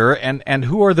here, and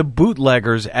who are the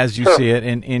bootleggers, as you see it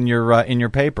in your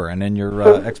paper and in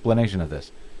your explanation of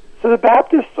this? So the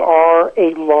Baptists are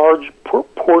a large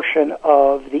portion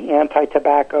of the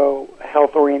anti-tobacco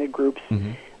health-oriented groups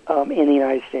in the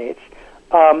United States.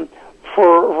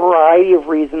 For a variety of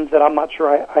reasons that I'm not sure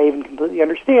I even completely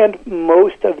understand,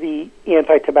 most of the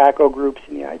anti-tobacco groups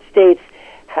in the United States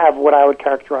have what I would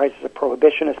characterize as a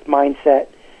prohibitionist mindset,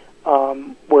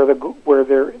 where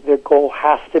their goal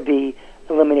has to be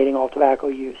eliminating all tobacco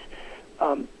use.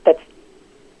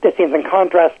 That stands in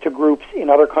contrast to groups in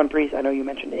other countries. I know you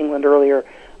mentioned England earlier.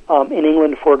 In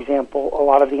England, for example, a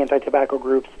lot of the anti-tobacco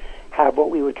groups have what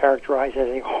we would characterize as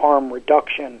a harm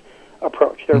reduction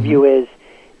approach. Their view is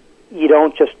you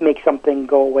don't just make something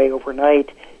go away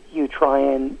overnight. You try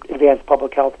and advance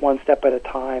public health one step at a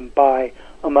time by,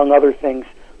 among other things,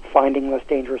 finding less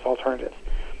dangerous alternatives.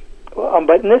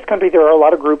 But in this country, there are a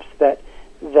lot of groups that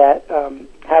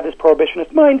have this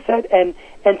prohibitionist mindset,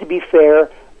 and to be fair,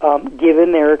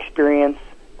 given their experience,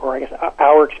 or I guess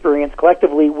our experience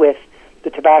collectively with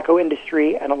the tobacco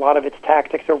industry and a lot of its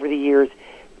tactics over the years,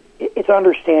 it's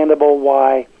understandable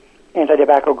why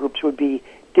anti-tobacco groups would be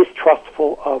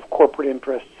distrustful of corporate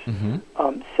interests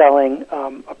selling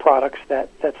products that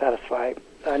satisfy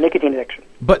nicotine addiction.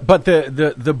 But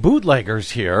the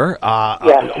bootleggers here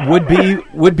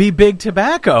would be big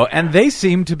tobacco, and they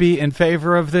seem to be in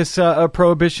favor of this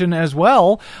prohibition as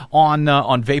well on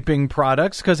vaping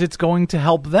products because it's going to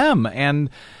help them. And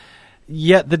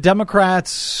yet the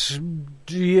Democrats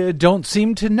don't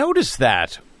seem to notice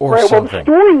that or something.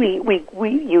 Well, the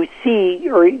story you see,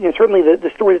 or certainly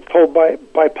the story that's told by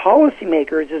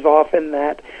policymakers is often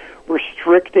that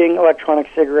restricting electronic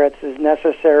cigarettes is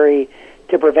necessary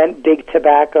to prevent big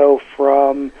tobacco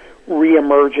from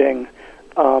reemerging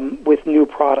with new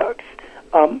products.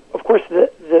 Of course,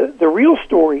 the real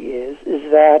story is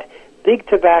that big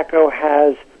tobacco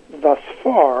has thus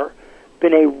far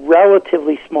been a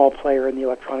relatively small player in the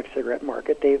electronic cigarette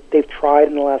market. They've tried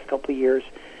in the last couple of years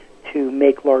to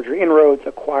make larger inroads,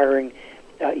 acquiring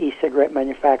e-cigarette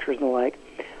manufacturers and the like.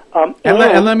 And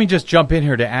let me just jump in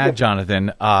here to add,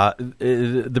 Jonathan,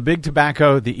 the big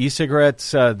tobacco, the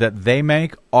e-cigarettes that they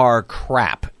make are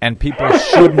crap, and people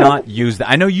should not use them.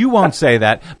 I know you won't say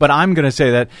that, but I'm going to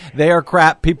say that. They are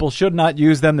crap. People should not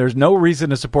use them. There's no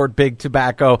reason to support big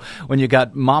tobacco when you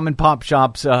got mom-and-pop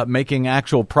shops making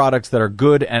actual products that are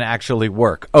good and actually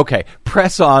work. Okay,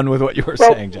 press on with what you were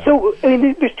saying, John. So, I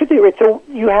mean, there's two things, right? So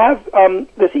you have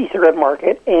this e-cigarette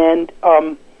market, and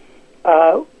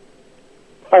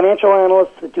financial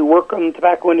analysts that do work on the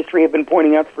tobacco industry have been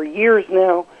pointing out for years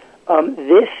now,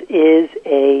 this is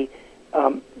a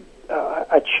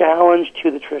challenge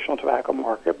to the traditional tobacco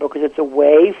market because it's a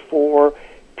way for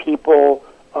people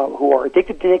who are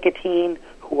addicted to nicotine,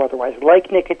 who otherwise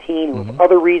like nicotine, who have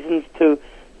other reasons to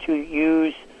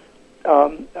use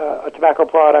tobacco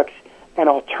products, an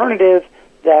alternative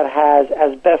that has,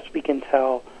 as best we can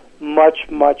tell, much,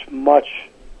 much, much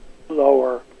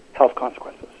lower health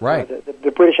consequences. Right.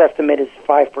 The British estimate is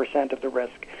 5% of the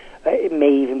risk. It may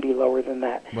even be lower than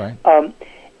that. Right.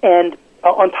 And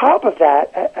on top of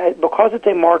that, because it's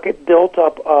a market built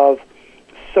up of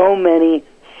so many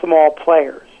small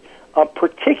players,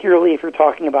 particularly if you're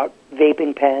talking about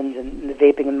vaping pens and the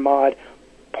vaping and mod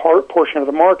portion of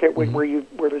the market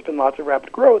where there's been lots of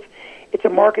rapid growth, it's a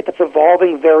market that's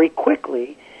evolving very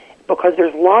quickly because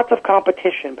there's lots of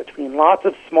competition between lots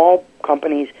of small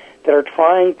companies that are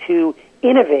trying to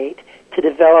innovate to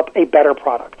develop a better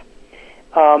product.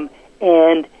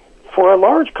 And for a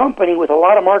large company with a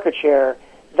lot of market share,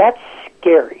 that's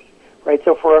scary, right?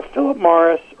 So for a Philip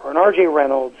Morris or an R.J.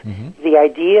 Reynolds, the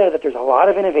idea that there's a lot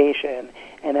of innovation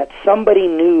and that somebody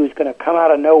new is going to come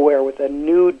out of nowhere with a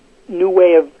new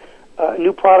way of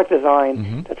new product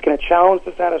design that's going to challenge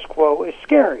the status quo is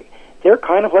scary. They're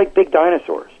kind of like big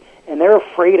dinosaurs, and they're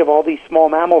afraid of all these small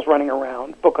mammals running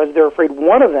around because they're afraid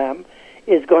one of them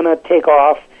is going to take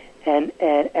off and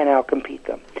outcompete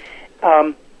them.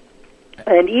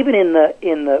 And even in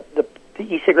the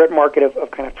e-cigarette market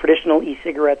of kind of traditional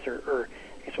e-cigarettes or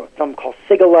what some call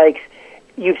cigalikes,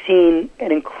 you've seen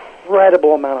an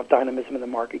incredible amount of dynamism in the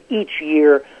market. Each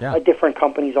year, a different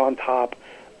company's on top.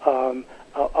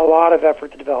 A lot of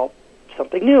effort to develop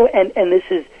something new, and this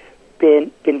has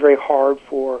been very hard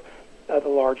for the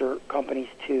larger companies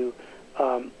to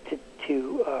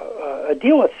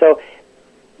deal with. So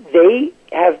they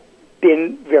have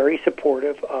been very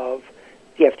supportive of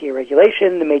the FDA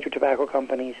regulation. The major tobacco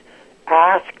companies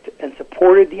asked and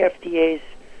supported the FDA's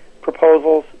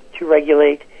proposals to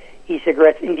regulate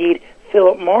e-cigarettes. Indeed,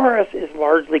 Philip Morris is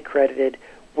largely credited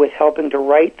with helping to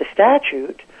write the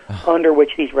statute under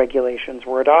which these regulations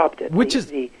were adopted. Which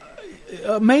is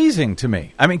amazing to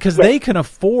me. I mean, because they can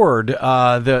afford it's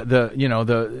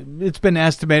been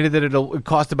estimated that it'll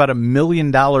cost about $1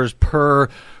 million per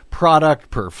product,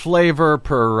 per flavor,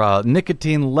 per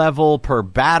nicotine level, per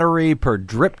battery, per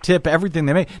drip tip, everything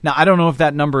they make. Now, I don't know if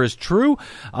that number is true,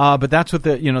 but that's what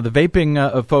the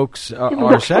vaping folks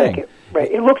are saying.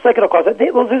 Like it looks like it'll cost.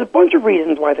 There's a bunch of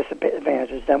reasons why this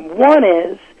advantages them. One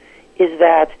is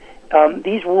that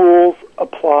these rules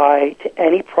apply to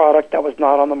any product that was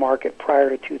not on the market prior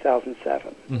to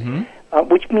 2007,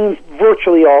 which means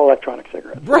virtually all electronic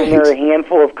cigarettes. Right. And there are a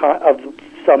handful of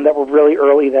some that were really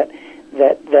early that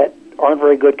aren't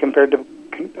very good compared to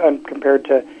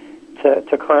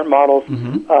current models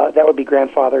that would be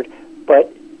grandfathered.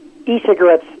 But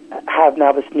e-cigarettes have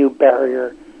now this new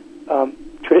barrier.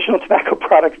 Traditional tobacco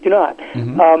products do not.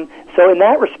 So in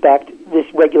that respect, this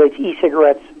regulates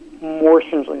e-cigarettes more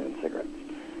stringently than cigarettes.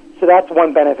 So that's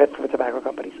one benefit for the tobacco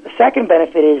companies. The second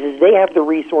benefit is they have the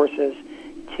resources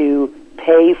to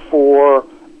pay for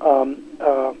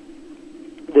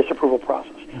this approval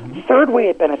process. The third way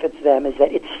it benefits them is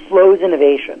that it slows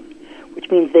innovation,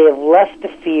 which means they have less to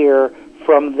fear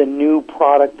from the new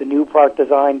product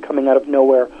design coming out of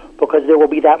nowhere because there will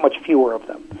be that much fewer of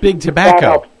them. Big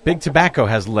tobacco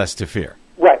has less to fear.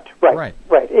 Right.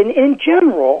 In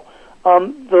general,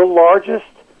 the largest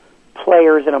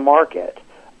players in a market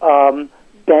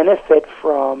benefit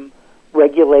from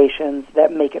regulations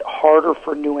that make it harder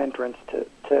for new entrants to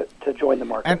join the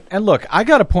market. And look, I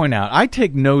got to point out, I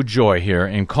take no joy here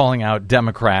in calling out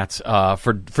Democrats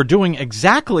for doing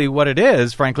exactly what it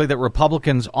is, frankly, that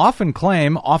Republicans often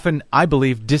claim, I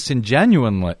believe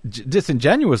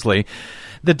disingenuously,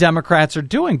 the Democrats are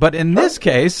doing. But in this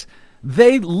case,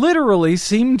 they literally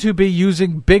seem to be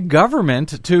using big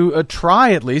government to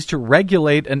try, at least, to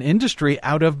regulate an industry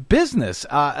out of business.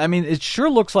 I mean, it sure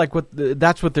looks like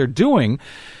that's what they're doing.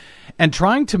 And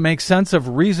trying to make sense of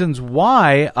reasons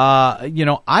why,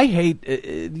 I hate,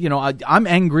 I'm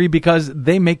angry because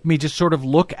they make me just sort of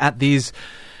look at these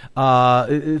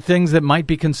things that might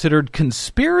be considered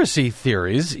conspiracy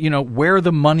theories, where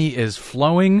the money is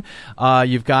flowing.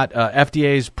 You've got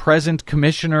FDA's present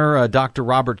commissioner, Dr.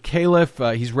 Robert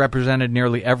Califf. He's represented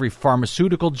nearly every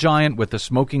pharmaceutical giant with a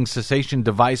smoking cessation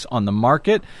device on the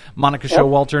market. Monica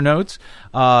Showalter notes.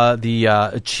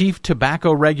 The chief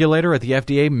tobacco regulator at the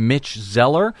FDA, Mitch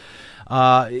Zeller,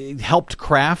 helped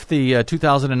craft the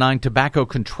 2009 Tobacco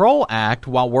Control Act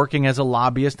while working as a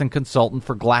lobbyist and consultant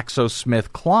for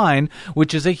GlaxoSmithKline,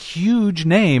 which is a huge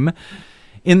name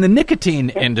in the nicotine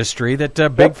industry that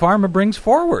Big Pharma brings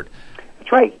forward.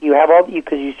 That's right. You have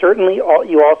because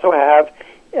you also have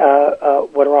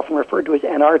what are often referred to as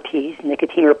NRTs,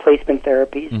 nicotine replacement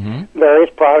therapies, various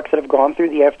products that have gone through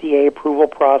the FDA approval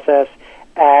process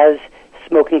as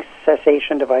smoking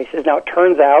cessation devices. Now, it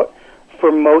turns out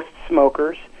for most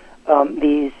smokers,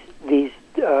 these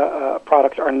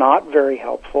products are not very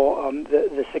helpful.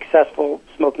 The successful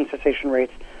smoking cessation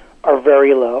rates are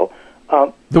very low.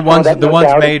 You mean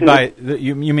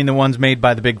the ones made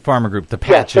by the Big Pharma group, the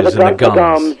patches and the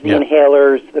gums, the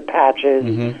inhalers, the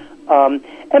patches,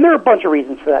 and there are a bunch of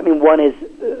reasons for that. I mean, one is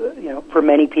for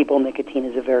many people, nicotine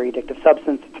is a very addictive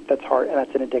substance. That's hard, and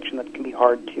that's an addiction that can be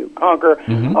hard to conquer.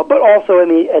 But also, I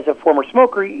mean, as a former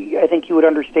smoker, I think you would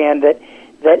understand that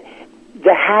the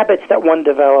habits that one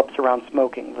develops around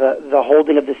smoking, the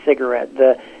holding of the cigarette,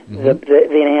 the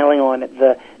inhaling on it,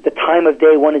 the time of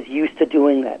day one is used to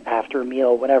doing that after a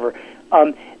meal, whatever.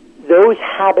 Those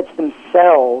habits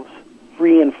themselves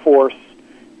reinforce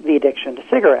the addiction to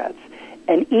cigarettes.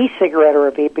 an e-cigarette or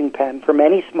a vaping pen for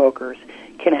many smokers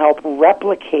can help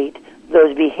replicate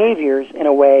those behaviors in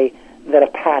a way that a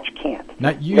patch can't,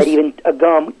 that even a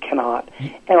gum cannot.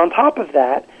 And on top of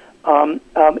that,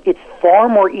 it's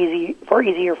far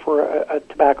easier for a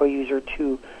tobacco user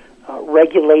to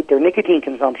regulate their nicotine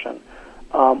consumption,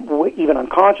 even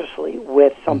unconsciously,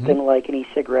 with something like an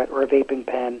e-cigarette or a vaping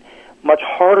pen. Much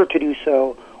harder to do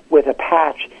so with a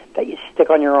patch that you stick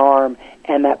on your arm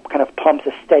and that kind of pumps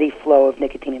a steady flow of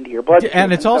nicotine into your bloodstream.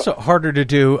 And it's also harder to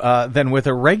do than with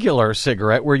a regular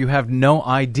cigarette where you have no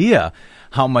idea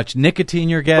how much nicotine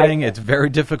you're getting. Right. It's very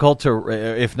difficult to,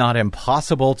 if not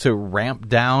impossible, to ramp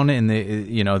down in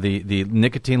the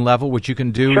nicotine level, which you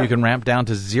can do. Sure. You can ramp down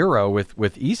to 0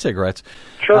 with e-cigarettes.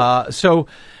 Sure. So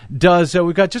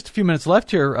we've got just a few minutes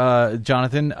left here,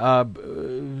 Jonathan.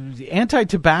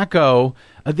 Anti-tobacco,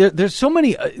 there's so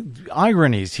many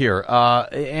ironies here.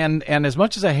 And as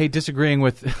much as I hate disagreeing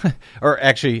with, or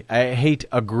actually I hate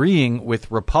agreeing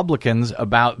with Republicans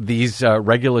about these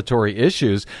regulatory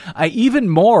issues, I even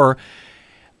more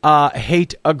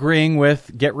hate agreeing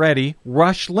with, get ready,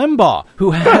 Rush Limbaugh,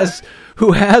 who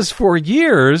has for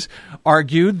years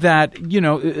argued that,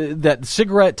 that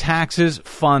cigarette taxes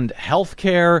fund health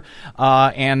care,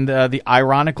 and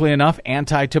ironically enough,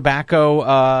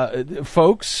 anti-tobacco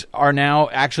folks are now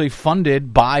actually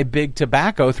funded by big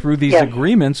tobacco through these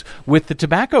agreements with the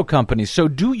tobacco companies. So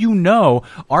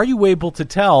are you able to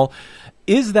tell,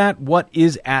 is that what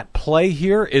is at play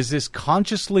here? Is this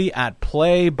consciously at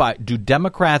play? Do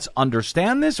Democrats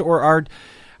understand this, or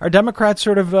are Democrats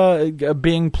sort of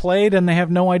being played and they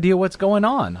have no idea what's going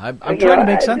on? I'm trying to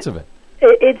make sense of it.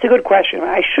 It's a good question.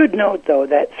 I should note, though,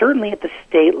 that certainly at the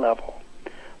state level,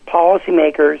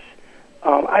 policymakers,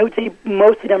 I would say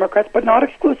mostly Democrats, but not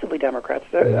exclusively Democrats,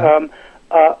 are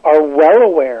well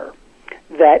aware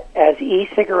that as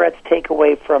e-cigarettes take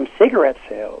away from cigarette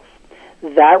sales,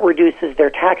 that reduces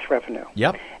their tax revenue.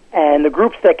 Yep. And the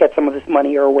groups that get some of this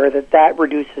money are aware that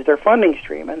reduces their funding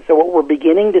stream. And so what we're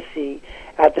beginning to see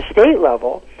at the state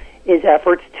level is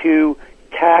efforts to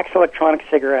tax electronic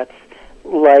cigarettes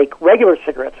like regular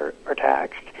cigarettes are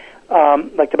taxed,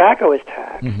 like tobacco is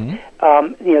taxed.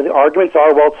 Mm-hmm. The arguments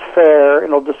are, well, it's fair and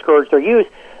it'll discourage their use.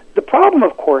 The problem,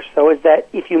 of course, though, is that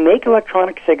if you make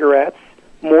electronic cigarettes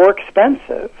more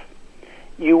expensive,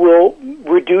 you will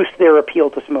reduce their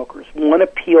appeal to smokers. One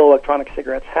appeal electronic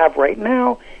cigarettes have right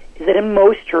now is that in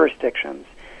most jurisdictions,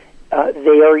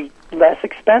 they are less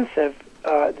expensive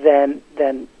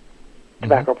than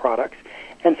tobacco products.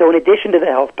 And so in addition to the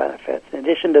health benefits, in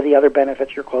addition to the other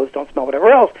benefits, your clothes don't smell,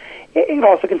 whatever else, it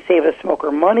also can save a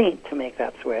smoker money to make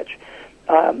that switch.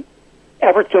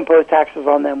 Efforts to impose taxes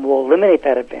on them will eliminate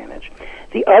that advantage.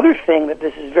 The other thing that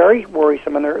this is very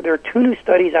worrisome, and there are 2 new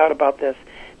studies out about this,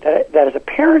 that as a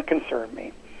parent concern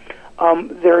me.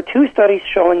 There are 2 studies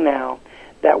showing now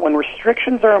that when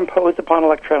restrictions are imposed upon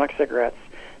electronic cigarettes,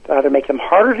 that either make them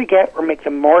harder to get or make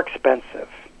them more expensive,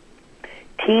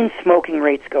 teen smoking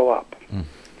rates go up. Mm.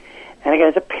 And again,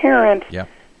 as a parent,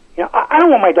 I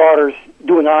don't want my daughters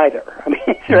doing either. I mean,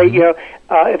 right?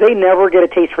 If they never get a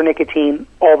taste for nicotine,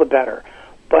 all the better.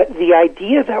 But the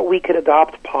idea that we could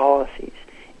adopt policies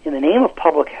in the name of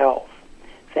public health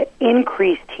that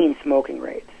increase teen smoking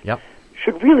rates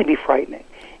should really be frightening.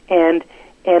 And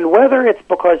whether it's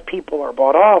because people are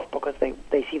bought off because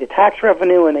they see the tax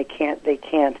revenue and they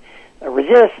can't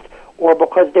resist, or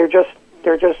because they're just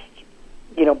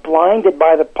blinded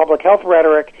by the public health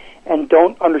rhetoric and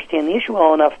don't understand the issue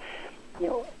well enough,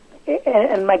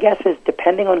 and my guess is,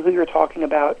 depending on who you're talking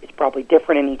about, it's probably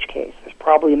different in each case. There's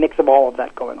probably a mix of all of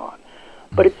that going on.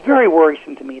 But it's very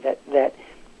worrisome to me that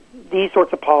these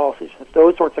sorts of policies, that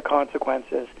those sorts of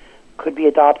consequences could be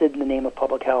adopted in the name of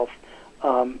public health.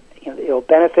 It'll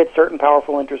benefit certain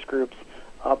powerful interest groups,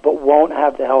 but won't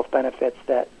have the health benefits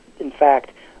that, in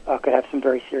fact, could have some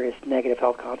very serious negative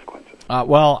health consequences.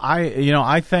 Well,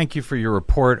 I thank you for your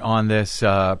report on this,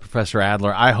 Professor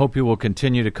Adler. I hope you will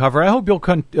continue to cover it. I hope you'll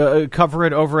cover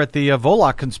it over at the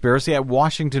Volokh conspiracy at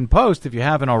Washington Post if you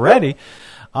haven't already.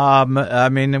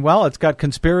 It's got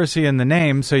conspiracy in the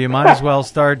name, so you might as well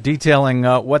start detailing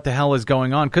what the hell is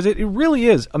going on, because it really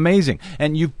is amazing.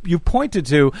 And you pointed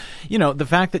to, the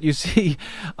fact that you see,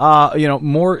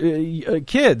 more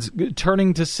kids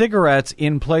turning to cigarettes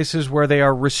in places where they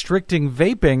are restricting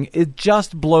vaping. It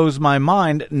just blows my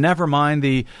mind. Never mind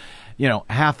the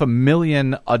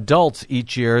 500,000 adults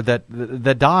each year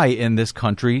that die in this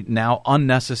country now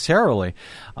unnecessarily.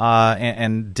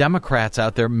 And Democrats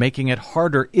out there making it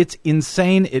harder. It's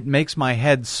insane. It makes my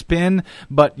head spin.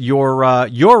 But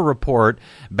your report,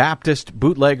 Baptist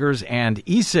Bootleggers and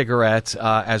E-Cigarettes,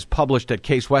 as published at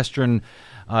Case Western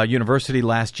University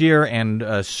last year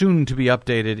and soon to be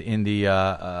updated in the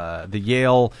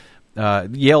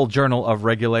Yale Journal of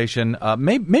Regulation.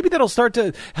 Maybe that'll start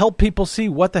to help people see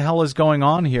what the hell is going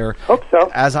on here. Hope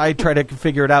so. As I try to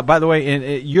figure it out. By the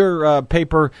way, your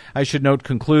paper, I should note,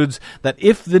 concludes that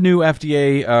if the new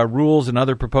FDA rules and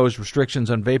other proposed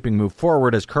restrictions on vaping move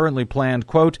forward as currently planned,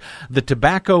 quote, the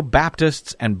tobacco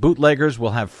Baptists and bootleggers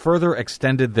will have further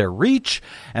extended their reach,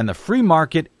 and the free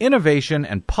market, innovation,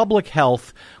 and public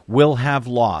health will have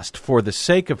lost. For the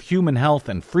sake of human health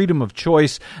and freedom of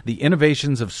choice, the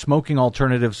innovations of smoking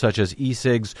alternatives such as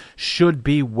e-cigs should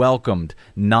be welcomed,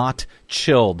 not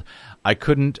chilled. I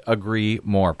couldn't agree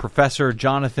more. Professor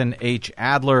Jonathan H.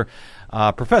 Adler,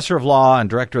 professor of law and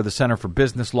director of the Center for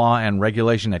Business Law and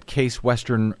Regulation at Case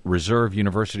Western Reserve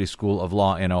University School of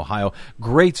Law in Ohio.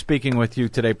 Great speaking with you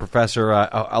today, Professor.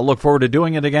 I'll look forward to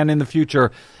doing it again in the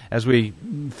future as we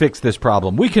fix this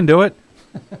problem. We can do it.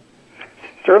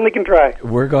 Certainly can try.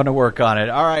 We're going to work on it.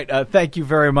 All right. Thank you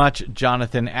very much,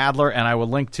 Jonathan Adler. And I will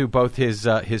link to both his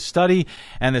study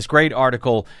and this great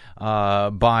article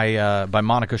by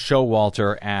Monica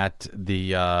Showalter at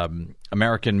the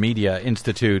American Media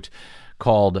Institute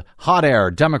called Hot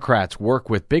Air, Democrats Work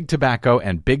with Big Tobacco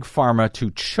and Big Pharma to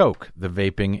Choke the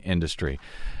Vaping Industry.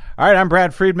 All right. I'm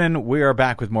Brad Friedman. We are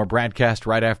back with more BradCast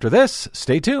right after this.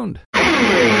 Stay tuned.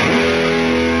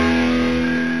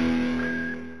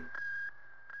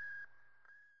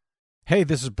 Hey,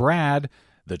 this is Brad.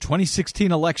 The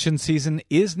 2016 election season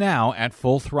is now at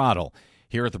full throttle.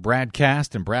 Here at the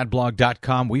BradCast and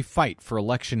BradBlog.com, we fight for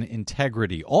election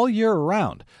integrity all year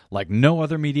around, like no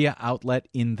other media outlet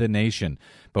in the nation.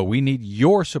 But we need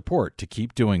your support to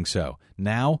keep doing so,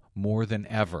 now more than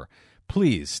ever.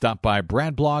 Please stop by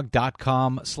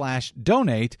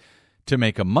BradBlog.com/donate to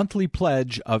make a monthly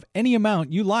pledge of any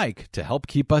amount you like to help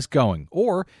keep us going,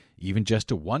 or even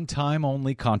just a one-time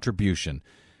only contribution.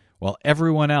 While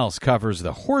everyone else covers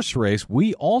the horse race,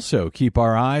 we also keep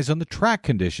our eyes on the track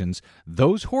conditions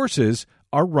those horses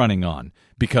are running on.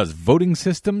 Because voting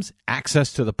systems,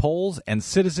 access to the polls, and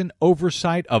citizen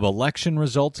oversight of election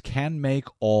results can make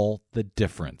all the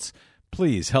difference.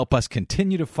 Please help us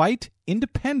continue to fight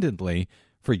independently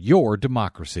for your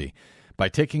democracy by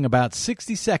taking about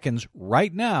 60 seconds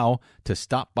right now to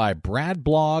stop by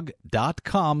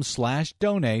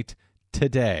bradblog.com/donate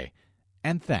today.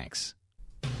 And thanks.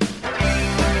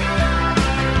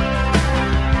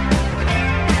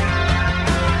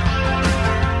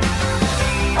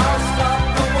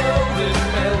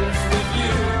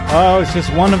 Oh, it's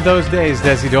just one of those days,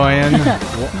 Desi Doyen.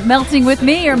 Melting with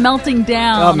me or melting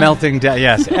down? Oh, melting down,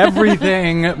 yes.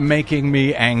 Everything making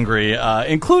me angry,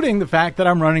 including the fact that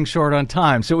I'm running short on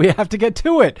time. So we have to get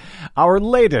to it. Our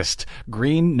latest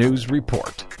Green News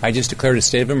Report. I just declared a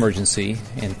state of emergency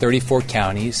in 34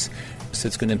 counties. So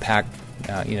it's going to impact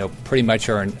pretty much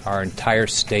our entire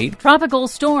state. Tropical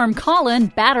storm Colin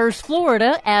batters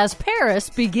Florida as Paris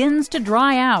begins to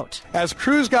dry out. As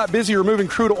crews got busy removing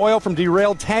crude oil from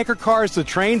derailed tanker cars, the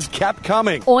trains kept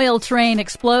coming. Oil train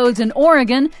explodes in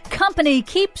Oregon. Company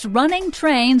keeps running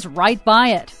trains right by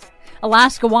it.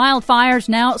 Alaska wildfires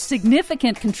now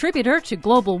significant contributor to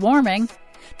global warming.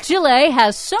 Chile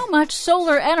has so much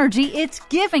solar energy, it's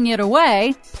giving it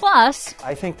away. Plus,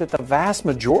 I think that the vast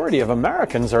majority of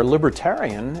Americans are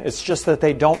libertarian. It's just that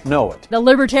they don't know it. The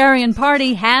Libertarian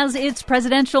Party has its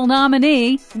presidential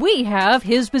nominee. We have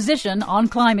his position on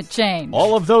climate change.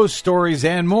 All of those stories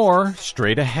and more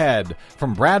straight ahead.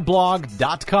 From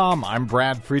BradBlog.com, I'm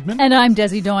Brad Friedman. And I'm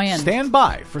Desi Doyen. Stand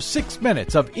by for 6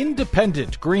 minutes of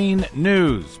independent green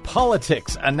news,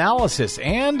 politics, analysis,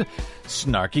 and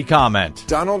snarky comment.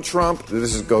 Donald Trump,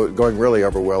 this is going really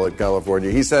over well in California,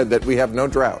 he said that we have no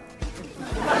drought.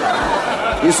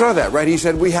 You saw that, right? He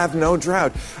said we have no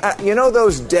drought. You know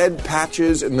those dead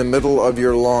patches in the middle of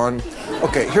your lawn?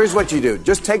 Okay, here's what you do.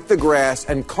 Just take the grass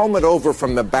and comb it over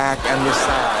from the back and the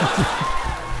side.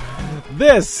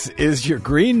 This is your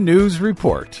Green News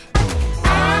Report.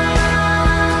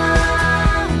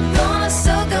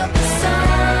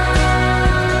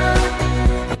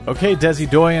 Okay, Desi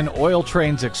Doyen, oil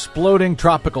trains exploding,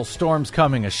 tropical storms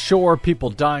coming ashore, people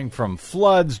dying from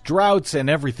floods, droughts, and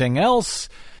everything else.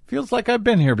 Feels like I've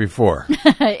been here before.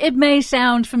 It may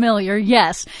sound familiar,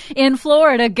 yes. In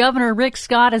Florida, Governor Rick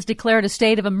Scott has declared a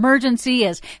state of emergency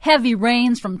as heavy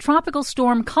rains from Tropical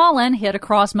Storm Colin hit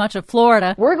across much of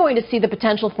Florida. We're going to see the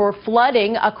potential for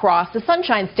flooding across the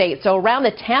Sunshine State. So around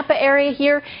the Tampa area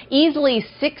here, easily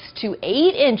 6 to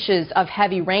 8 inches of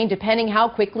heavy rain, depending how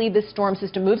quickly this storm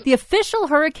system moves. The official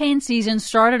hurricane season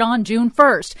started on June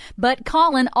 1st, but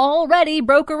Colin already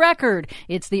broke a record.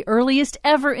 It's the earliest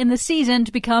ever in the season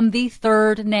to become the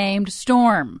third named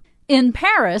storm. In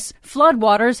Paris,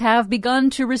 floodwaters have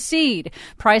begun to recede.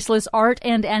 Priceless art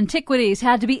and antiquities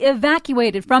had to be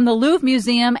evacuated from the Louvre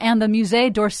Museum and the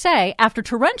Musée d'Orsay after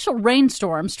torrential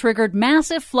rainstorms triggered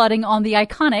massive flooding on the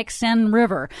iconic Seine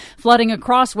River. Flooding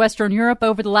across Western Europe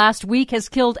over the last week has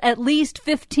killed at least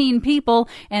 15 people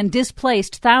and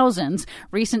displaced thousands.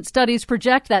 Recent studies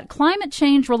project that climate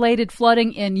change-related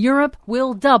flooding in Europe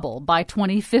will double by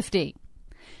 2050.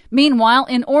 Meanwhile,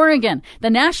 in Oregon, the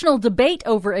national debate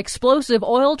over explosive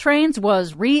oil trains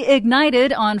was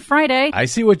reignited on Friday. I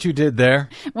see what you did there.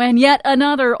 When yet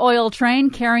another oil train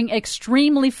carrying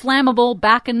extremely flammable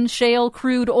Bakken shale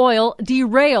crude oil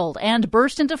derailed and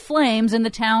burst into flames in the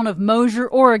town of Mosier,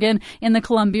 Oregon, in the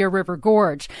Columbia River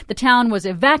Gorge. The town was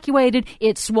evacuated.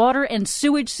 Its water and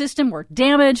sewage system were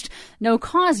damaged. No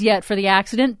cause yet for the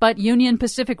accident, but Union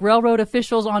Pacific Railroad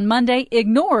officials on Monday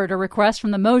ignored a request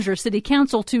from the Mosier City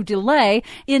Council to delay,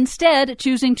 instead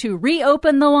choosing to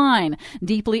reopen the line,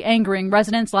 deeply angering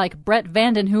residents like Brett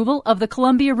Vandenheuvel of the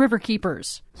Columbia River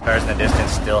Keepers. Cars in the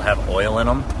distance still have oil in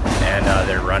them, and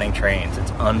they're running trains. It's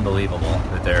unbelievable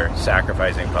that they're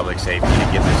sacrificing public safety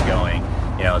to get this going.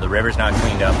 You know, the river's not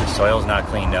cleaned up, the soil's not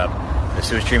cleaned up, the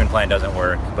sewage treatment plant doesn't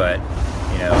work, but,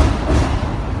 you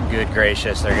know, good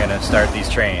gracious, they're going to start these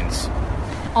trains.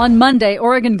 On Monday,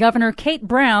 Oregon Governor Kate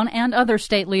Brown and other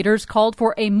state leaders called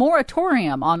for a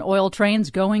moratorium on oil trains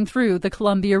going through the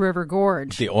Columbia River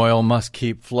Gorge. The oil must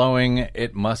keep flowing.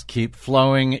 It must keep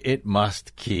flowing. It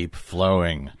must keep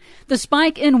flowing. The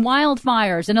spike in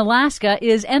wildfires in Alaska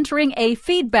is entering a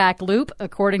feedback loop,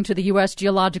 according to the U.S.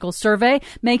 Geological Survey,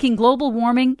 making global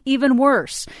warming even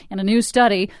worse. In a new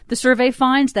study, the survey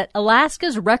finds that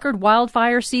Alaska's record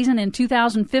wildfire season in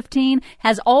 2015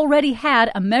 has already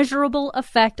had a measurable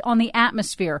effect on the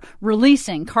atmosphere,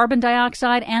 releasing carbon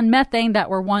dioxide and methane that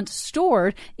were once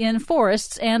stored in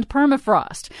forests and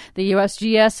permafrost. The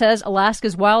USGS says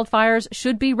Alaska's wildfires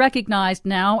should be recognized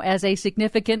now as a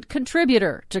significant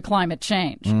contributor to climate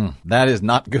change. That is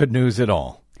not good news at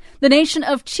all. The nation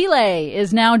of Chile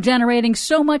is now generating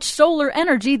so much solar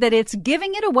energy that it's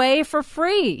giving it away for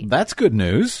free. That's good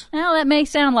news. Now, that may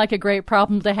sound like a great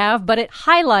problem to have, but it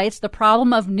highlights the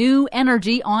problem of new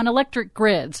energy on electric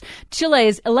grids.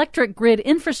 Chile's electric grid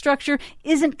infrastructure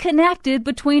isn't connected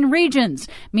between regions,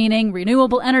 meaning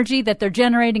renewable energy that they're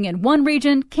generating in one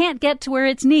region can't get to where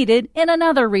it's needed in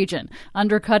another region,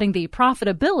 undercutting the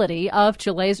profitability of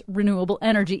Chile's renewable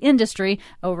energy industry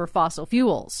over fossil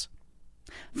fuels.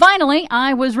 Finally,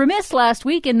 I was remiss last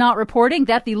week in not reporting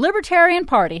that the Libertarian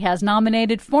Party has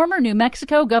nominated former New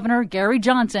Mexico Governor Gary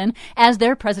Johnson as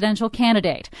their presidential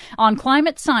candidate. On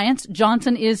climate science,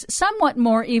 Johnson is somewhat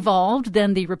more evolved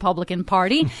than the Republican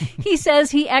Party. He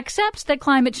says he accepts that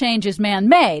climate change is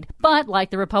man-made, but like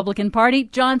the Republican Party,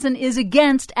 Johnson is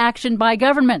against action by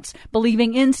governments,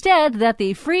 believing instead that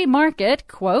the free market,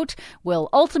 quote, will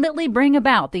ultimately bring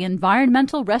about the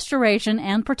environmental restoration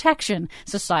and protection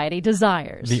society desires.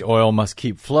 The oil must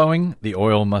keep flowing. The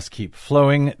oil must keep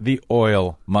flowing. The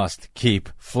oil must keep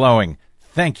flowing.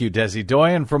 Thank you, Desi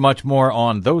Doyen. For much more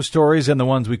on those stories and the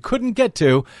ones we couldn't get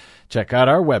to, check out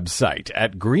our website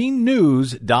at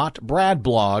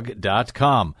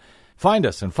greennews.bradblog.com. Find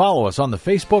us and follow us on the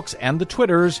Facebooks and the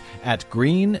Twitters at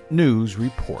Green News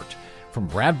Report. From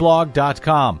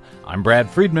bradblog.com, I'm Brad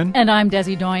Friedman. And I'm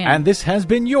Desi Doyen. And this has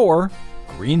been your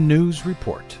Green News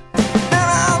Report.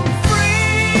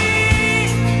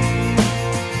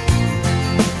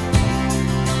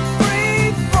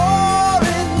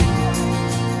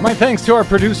 My thanks to our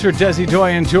producer, Desi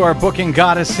Doyen, to our booking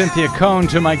goddess, Cynthia Cohn,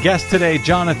 to my guest today,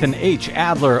 Jonathan H.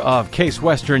 Adler of Case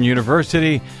Western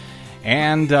University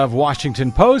and of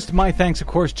Washington Post. My thanks, of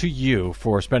course, to you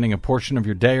for spending a portion of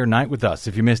your day or night with us.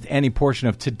 If you missed any portion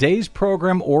of today's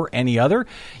program or any other,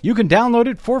 you can download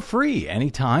it for free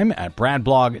anytime at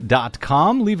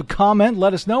bradblog.com. Leave a comment.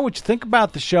 Let us know what you think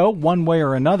about the show one way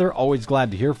or another. Always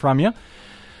glad to hear from you.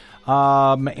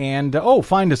 Find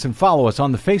us and follow us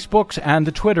on the Facebooks and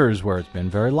the Twitters, where it's been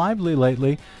very lively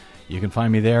lately. You can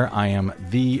find me there. I am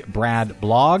the Brad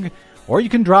Blog, or you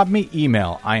can drop me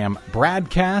email. I am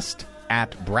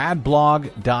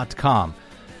BradCast@bradblog.com.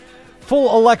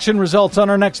 full election results on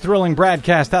our next thrilling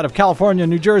BradCast out of California,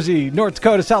 New Jersey, North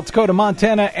Dakota, South Dakota,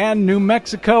 Montana, and New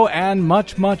Mexico, and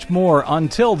much, much more.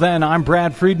 Until then, I'm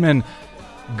Brad Friedman.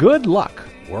 Good luck,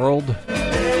 world.